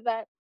head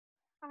that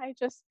I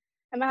just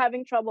am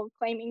having trouble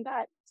claiming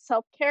that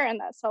self-care and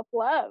that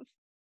self-love.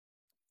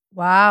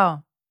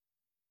 Wow.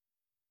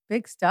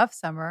 Big stuff,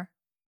 Summer.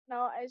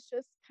 It's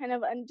just kind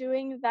of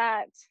undoing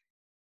that,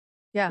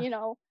 Yeah.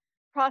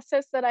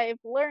 process that I've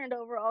learned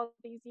over all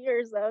these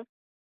years of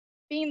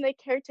being the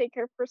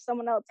caretaker for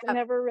someone else and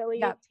never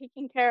really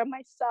taking care of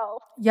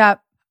myself.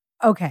 Yep.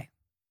 Okay.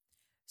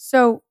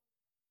 So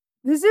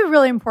this is a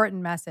really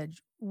important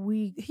message.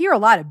 We hear a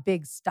lot of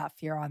big stuff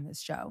here on this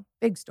show.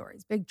 Big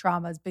stories, big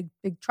traumas,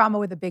 big trauma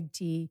with a big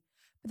T.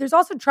 But there's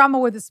also trauma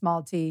with a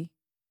small t.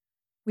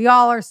 We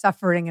all are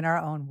suffering in our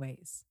own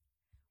ways.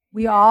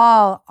 We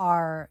all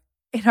are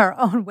in our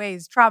own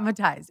ways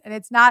traumatized. And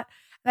it's not,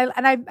 and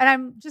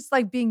I'm just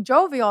being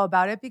jovial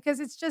about it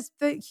because it's just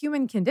the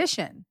human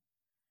condition.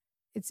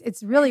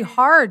 It's really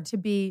hard to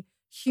be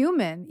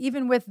human,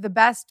 even with the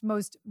best,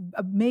 most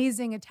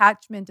amazing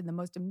attachment and the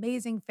most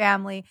amazing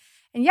family.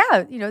 And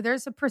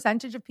there's a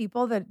percentage of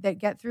people that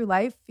get through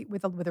life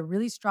with a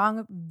really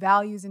strong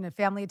values and a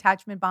family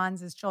attachment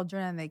bonds as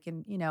children, and they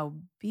can,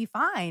 be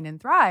fine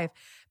and thrive.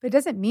 But it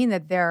doesn't mean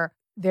that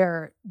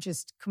they're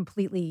just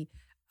completely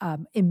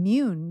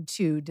immune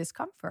to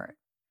discomfort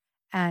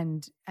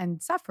and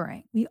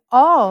suffering. We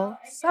all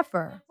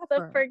suffer.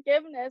 The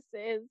forgiveness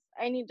is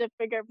I need to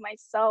forgive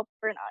myself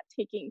for not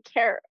taking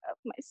care of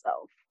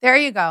myself. There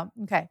you go.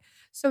 Okay.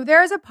 So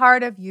there's a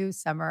part of you,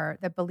 Summer,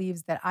 that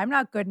believes that I'm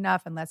not good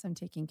enough unless I'm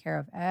taking care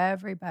of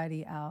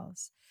everybody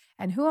else.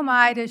 And who am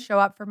I to show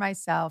up for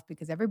myself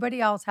because everybody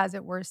else has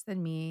it worse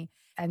than me,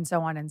 and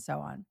so on and so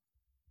on.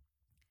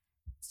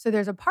 So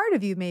there's a part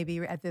of you maybe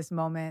at this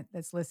moment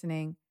that's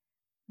listening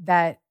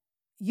that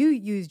you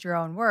used your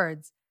own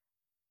words.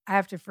 I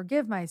have to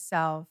forgive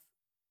myself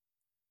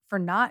for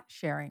not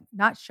sharing,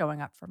 not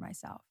showing up for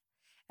myself.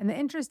 And the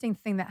interesting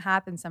thing that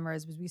happens, Summer,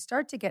 is we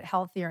start to get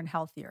healthier and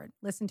healthier and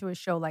listen to a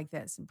show like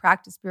this and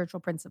practice spiritual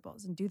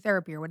principles and do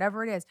therapy or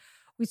whatever it is.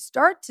 We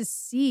start to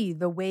see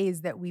the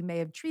ways that we may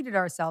have treated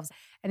ourselves.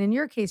 And in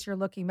your case, you're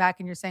looking back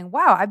and you're saying,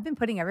 wow, I've been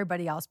putting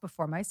everybody else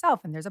before myself.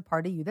 And there's a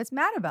part of you that's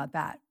mad about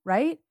that,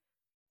 right?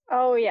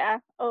 Oh, yeah.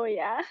 Oh,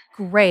 yeah.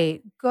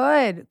 Great.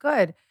 Good.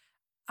 Good.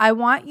 I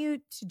want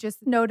you to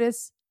just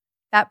notice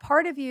that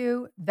part of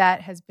you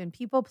that has been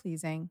people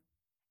pleasing.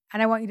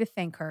 And I want you to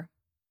thank her.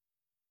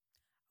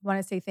 I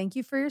want to say thank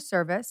you for your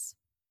service.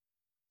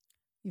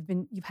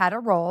 You've had a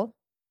role.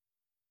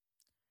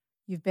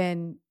 You've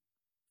been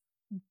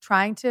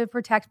trying to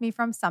protect me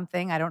from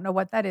something. I don't know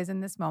what that is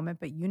in this moment,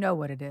 but you know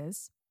what it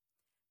is.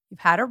 You've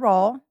had a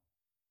role.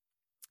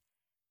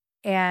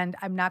 And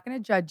I'm not going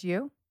to judge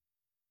you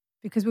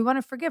because we want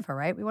to forgive her,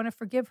 right? We want to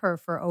forgive her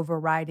for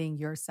overriding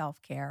your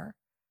self-care.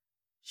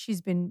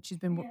 She's been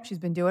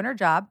doing her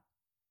job.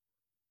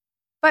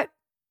 But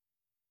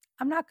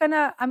I'm not going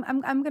to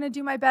I'm going to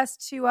do my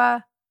best to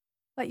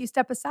let you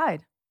step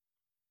aside.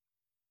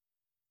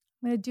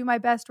 I'm going to do my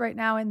best right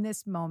now in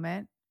this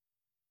moment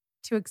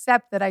to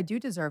accept that I do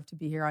deserve to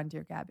be here on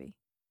Dear Gabby.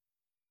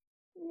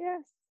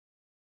 Yes.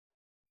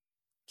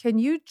 Can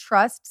you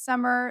trust,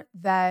 Summer,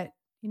 that,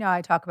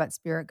 I talk about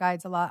spirit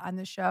guides a lot on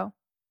this show.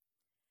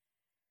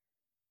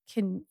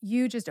 Can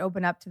you just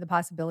open up to the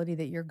possibility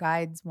that your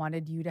guides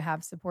wanted you to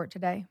have support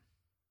today?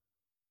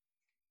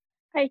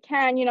 I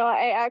can.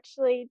 I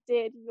actually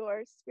did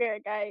your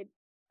spirit guide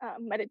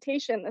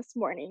meditation this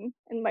morning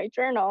in my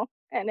journal,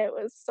 and it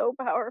was so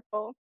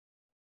powerful.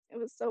 It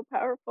was so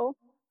powerful.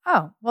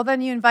 Oh, well,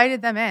 then you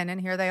invited them in, and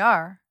here they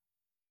are.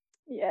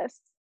 Yes.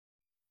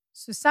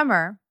 So,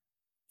 Summer,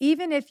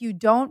 even if you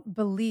don't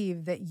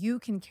believe that you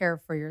can care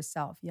for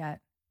yourself yet,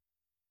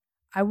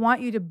 I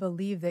want you to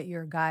believe that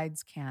your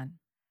guides can.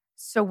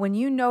 So when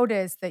you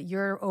notice that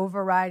you're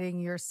overriding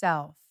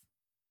yourself,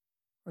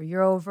 or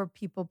you're over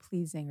people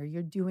pleasing, or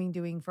you're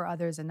doing for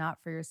others and not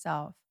for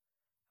yourself,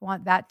 I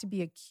want that to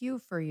be a cue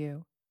for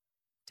you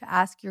to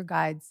ask your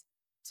guides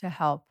to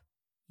help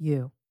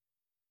you.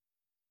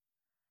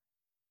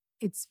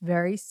 It's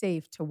very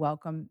safe to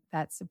welcome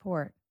that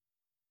support.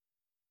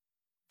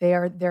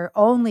 Their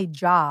only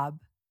job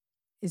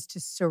is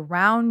to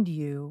surround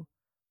you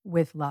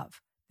with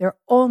love. Their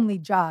only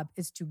job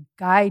is to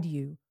guide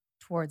you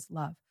towards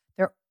love.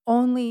 Their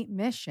only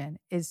mission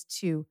is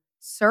to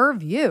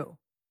serve you.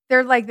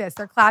 They're like this.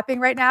 They're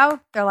clapping right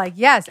now. They're like,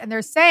 yes. And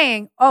they're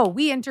saying, oh,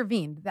 we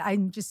intervened.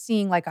 I'm just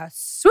seeing like a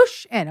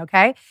swoosh in,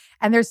 okay?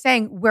 And they're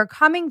saying, we're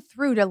coming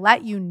through to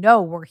let you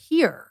know we're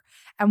here.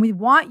 And we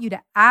want you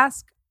to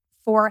ask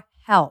for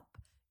help.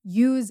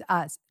 Use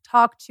us.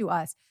 Talk to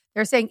us.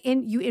 They're saying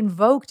you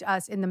invoked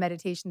us in the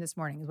meditation this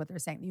morning is what they're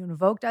saying. You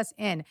invoked us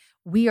in.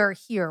 We are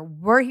here.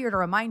 We're here to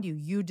remind you,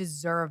 you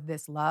deserve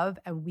this love.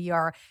 And we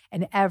are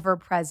an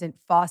ever-present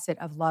faucet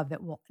of love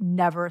that will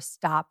never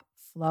stop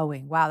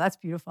flowing. Wow, that's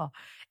beautiful.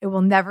 It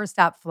will never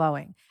stop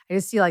flowing. I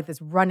just see like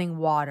this running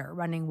water.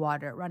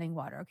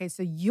 Okay,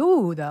 so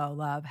you, though,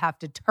 love, have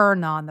to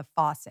turn on the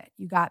faucet.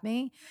 You got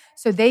me?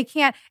 So they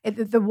can't,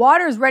 the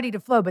water is ready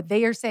to flow, but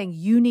they are saying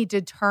you need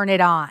to turn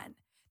it on.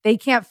 They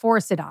can't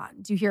force it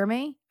on. Do you hear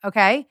me?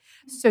 Okay.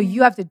 So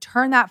you have to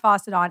turn that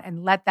faucet on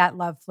and let that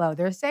love flow.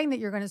 They're saying that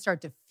you're going to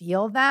start to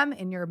feel them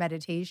in your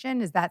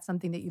meditation. Is that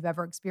something that you've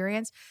ever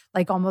experienced?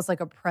 Like almost like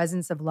a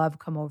presence of love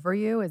come over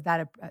you? Is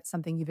that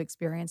something you've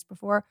experienced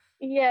before?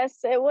 Yes,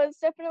 it was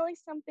definitely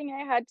something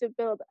I had to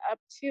build up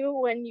to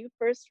when you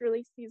first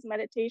released these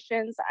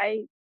meditations.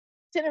 I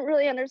didn't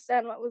really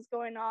understand what was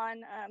going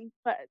on.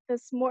 But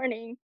this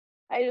morning,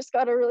 I just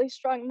got a really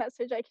strong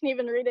message. I can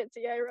even read it to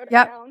you. I wrote it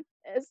down.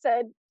 It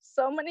said,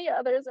 so many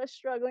others are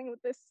struggling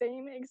with the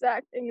same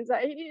exact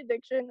anxiety,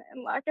 addiction,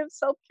 and lack of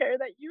self-care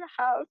that you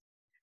have,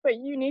 but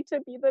you need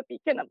to be the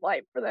beacon of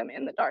light for them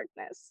in the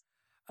darkness.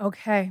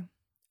 Okay.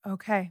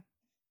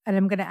 And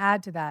I'm going to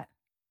add to that.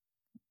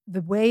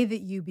 The way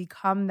that you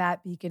become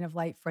that beacon of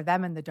light for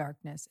them in the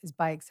darkness is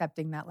by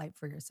accepting that light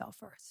for yourself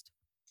first.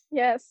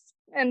 Yes.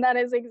 And that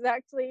is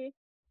exactly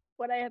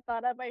what I had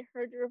thought of. I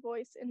heard your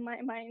voice in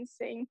my mind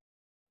saying,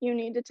 you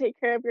need to take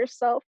care of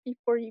yourself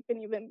before you can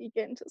even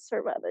begin to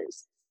serve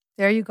others.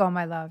 There you go,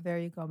 my love. There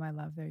you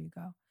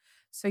go.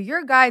 So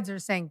your guides are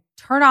saying,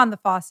 turn on the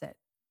faucet.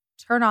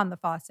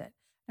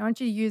 I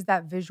want you to use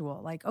that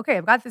visual. Like, okay,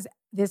 I've got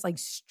this like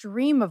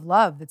stream of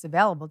love that's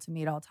available to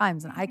me at all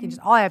times. And I can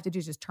all I have to do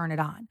is just turn it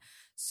on.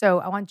 So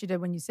I want you to,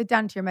 when you sit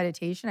down to your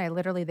meditation,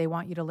 they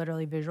want you to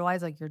literally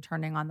visualize like you're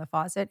turning on the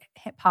faucet,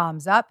 hit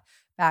palms up,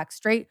 back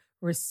straight,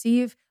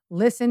 receive,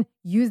 listen,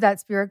 use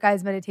that spirit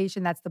guides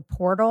meditation. That's the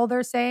portal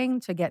they're saying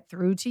to get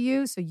through to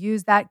you. So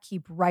use that,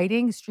 keep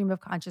writing, stream of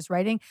conscious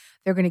writing.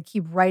 They're going to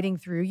keep writing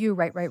through you.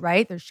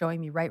 Right. They're showing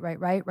me right.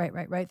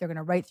 They're going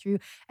to write through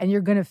and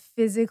you're going to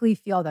physically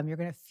feel them. You're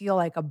going to feel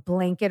like a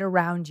blanket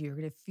around you. You're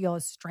going to feel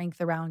a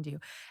strength around you.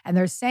 And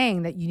they're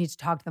saying that you need to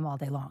talk to them all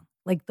day long.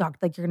 like you're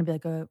going to be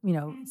like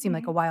seem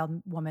like a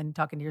wild woman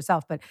talking to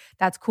yourself, but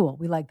that's cool.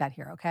 We like that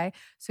here. Okay.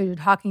 So you're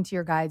talking to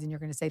your guides and you're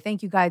going to say,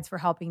 thank you guides for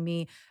helping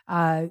me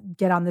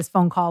get on this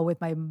phone call with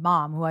my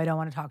mom who I don't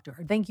want to talk to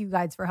her. Thank you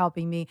guides for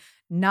helping me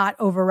not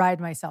override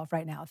myself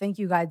right now. Thank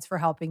you guides for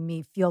helping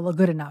me feel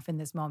good enough in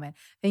this moment.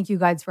 Thank you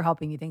guides for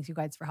helping me. Thank you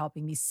guides for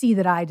helping me see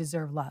that I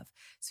deserve love.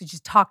 So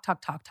just talk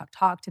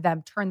to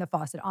them, turn the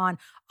faucet on,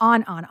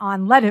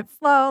 let it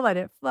flow, let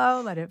it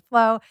flow, let it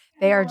flow.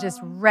 They are just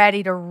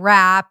ready to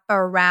wrap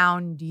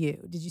around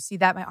you. Did you see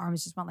that? My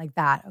arms just went like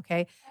that,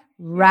 okay?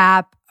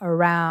 Wrap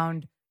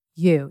around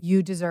you.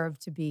 You deserve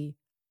to be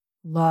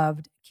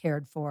loved,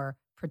 cared for,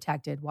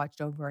 protected,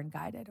 watched over, and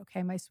guided,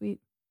 okay, my sweet?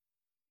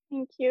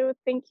 Thank you.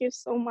 Thank you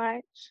so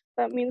much.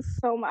 That means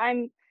so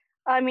much.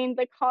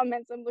 The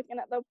comments, I'm looking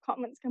at the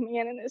comments coming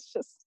in and it's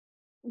just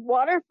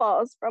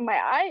waterfalls from my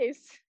eyes.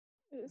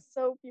 It is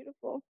so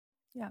beautiful.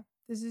 Yeah.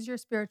 This is your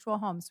spiritual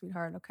home,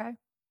 sweetheart, okay?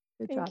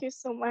 Good job. Thank you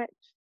so much.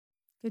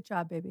 Good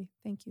job, baby.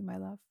 Thank you, my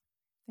love.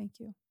 Thank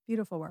you.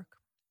 Beautiful work.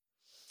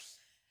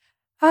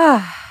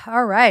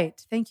 All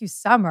right. Thank you,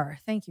 Summer.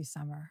 Thank you,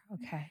 Summer.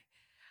 Okay.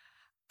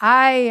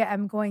 I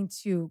am going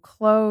to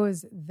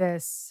close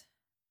this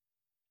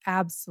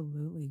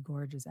absolutely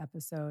gorgeous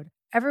episode.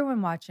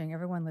 Everyone watching,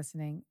 everyone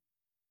listening,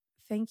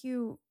 thank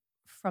you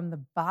from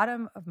the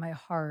bottom of my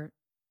heart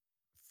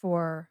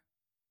for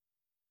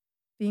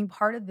being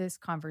part of this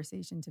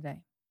conversation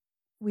today.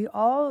 We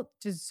all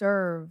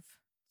deserve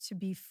to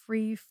be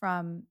free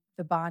from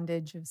the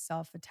bondage of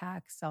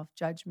self-attack,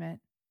 self-judgment.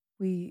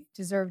 We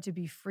deserve to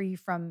be free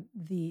from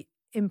the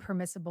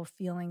impermissible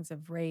feelings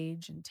of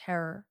rage and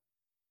terror.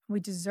 We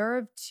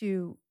deserve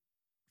to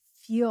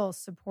feel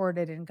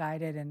supported and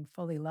guided and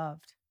fully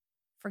loved.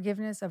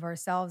 Forgiveness of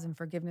ourselves and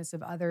forgiveness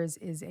of others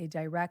is a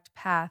direct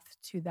path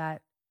to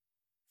that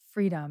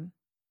freedom.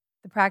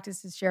 The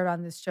practices shared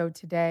on this show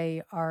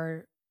today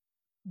are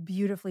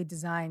beautifully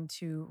designed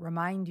to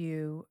remind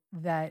you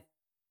that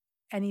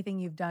anything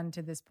you've done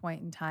to this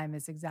point in time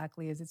is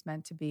exactly as it's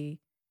meant to be.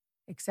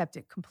 Accept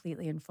it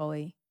completely and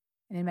fully.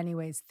 And in many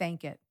ways,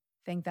 thank it.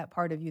 Thank that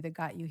part of you that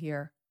got you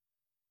here.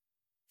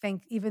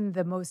 Thank even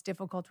the most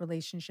difficult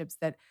relationships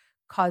that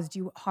caused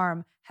you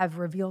harm have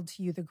revealed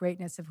to you the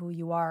greatness of who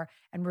you are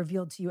and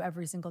revealed to you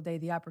every single day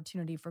the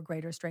opportunity for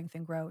greater strength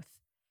and growth.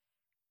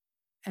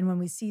 And when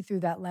we see through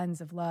that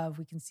lens of love,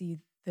 we can see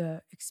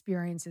the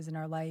experiences in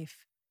our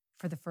life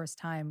for the first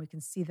time. We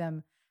can see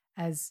them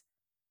as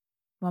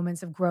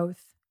moments of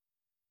growth.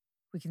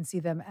 We can see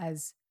them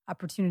as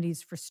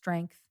opportunities for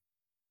strength.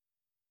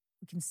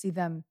 We can see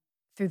them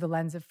through the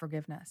lens of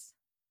forgiveness.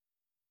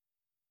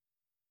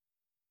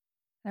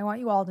 And I want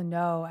you all to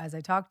know as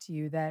I talk to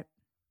you that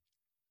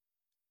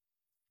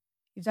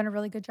you've done a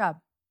really good job.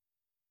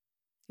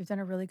 You've done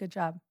a really good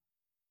job.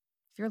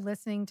 If you're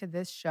listening to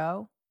this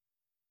show,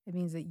 it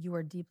means that you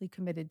are deeply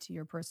committed to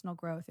your personal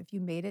growth. If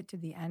you made it to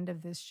the end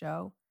of this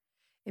show,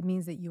 it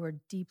means that you are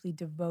deeply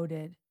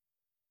devoted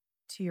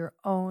to your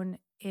own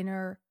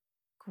inner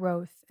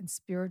growth and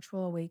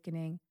spiritual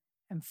awakening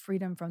and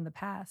freedom from the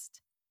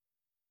past.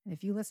 And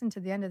if you listen to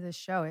the end of this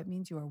show, it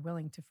means you are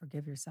willing to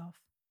forgive yourself.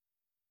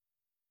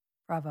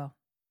 Bravo.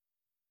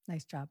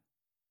 Nice job.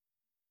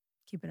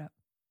 Keep it up.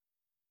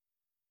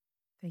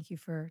 Thank you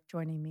for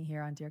joining me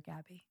here on Dear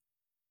Gabby.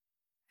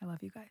 I love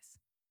you guys.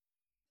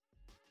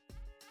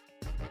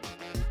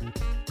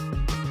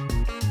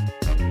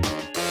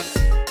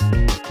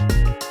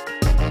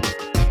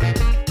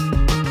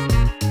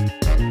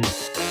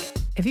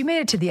 If you made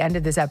it to the end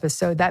of this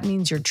episode, that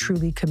means you're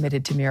truly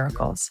committed to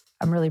miracles.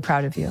 I'm really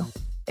proud of you.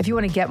 If you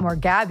want to get more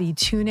Gabby,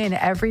 tune in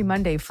every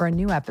Monday for a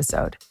new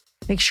episode.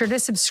 Make sure to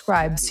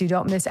subscribe so you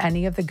don't miss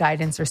any of the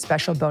guidance or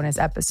special bonus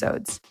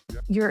episodes.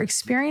 Your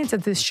experience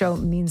at this show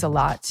means a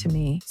lot to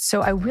me,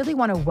 so I really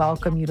want to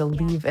welcome you to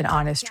leave an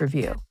honest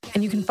review.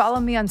 And you can follow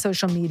me on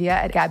social media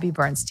at Gabby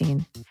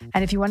Bernstein.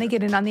 And if you want to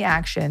get in on the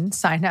action,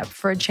 sign up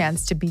for a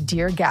chance to be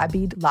Dear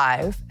Gabby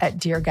live at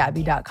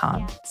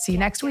deargabby.com. See you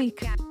next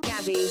week.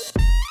 Gabby.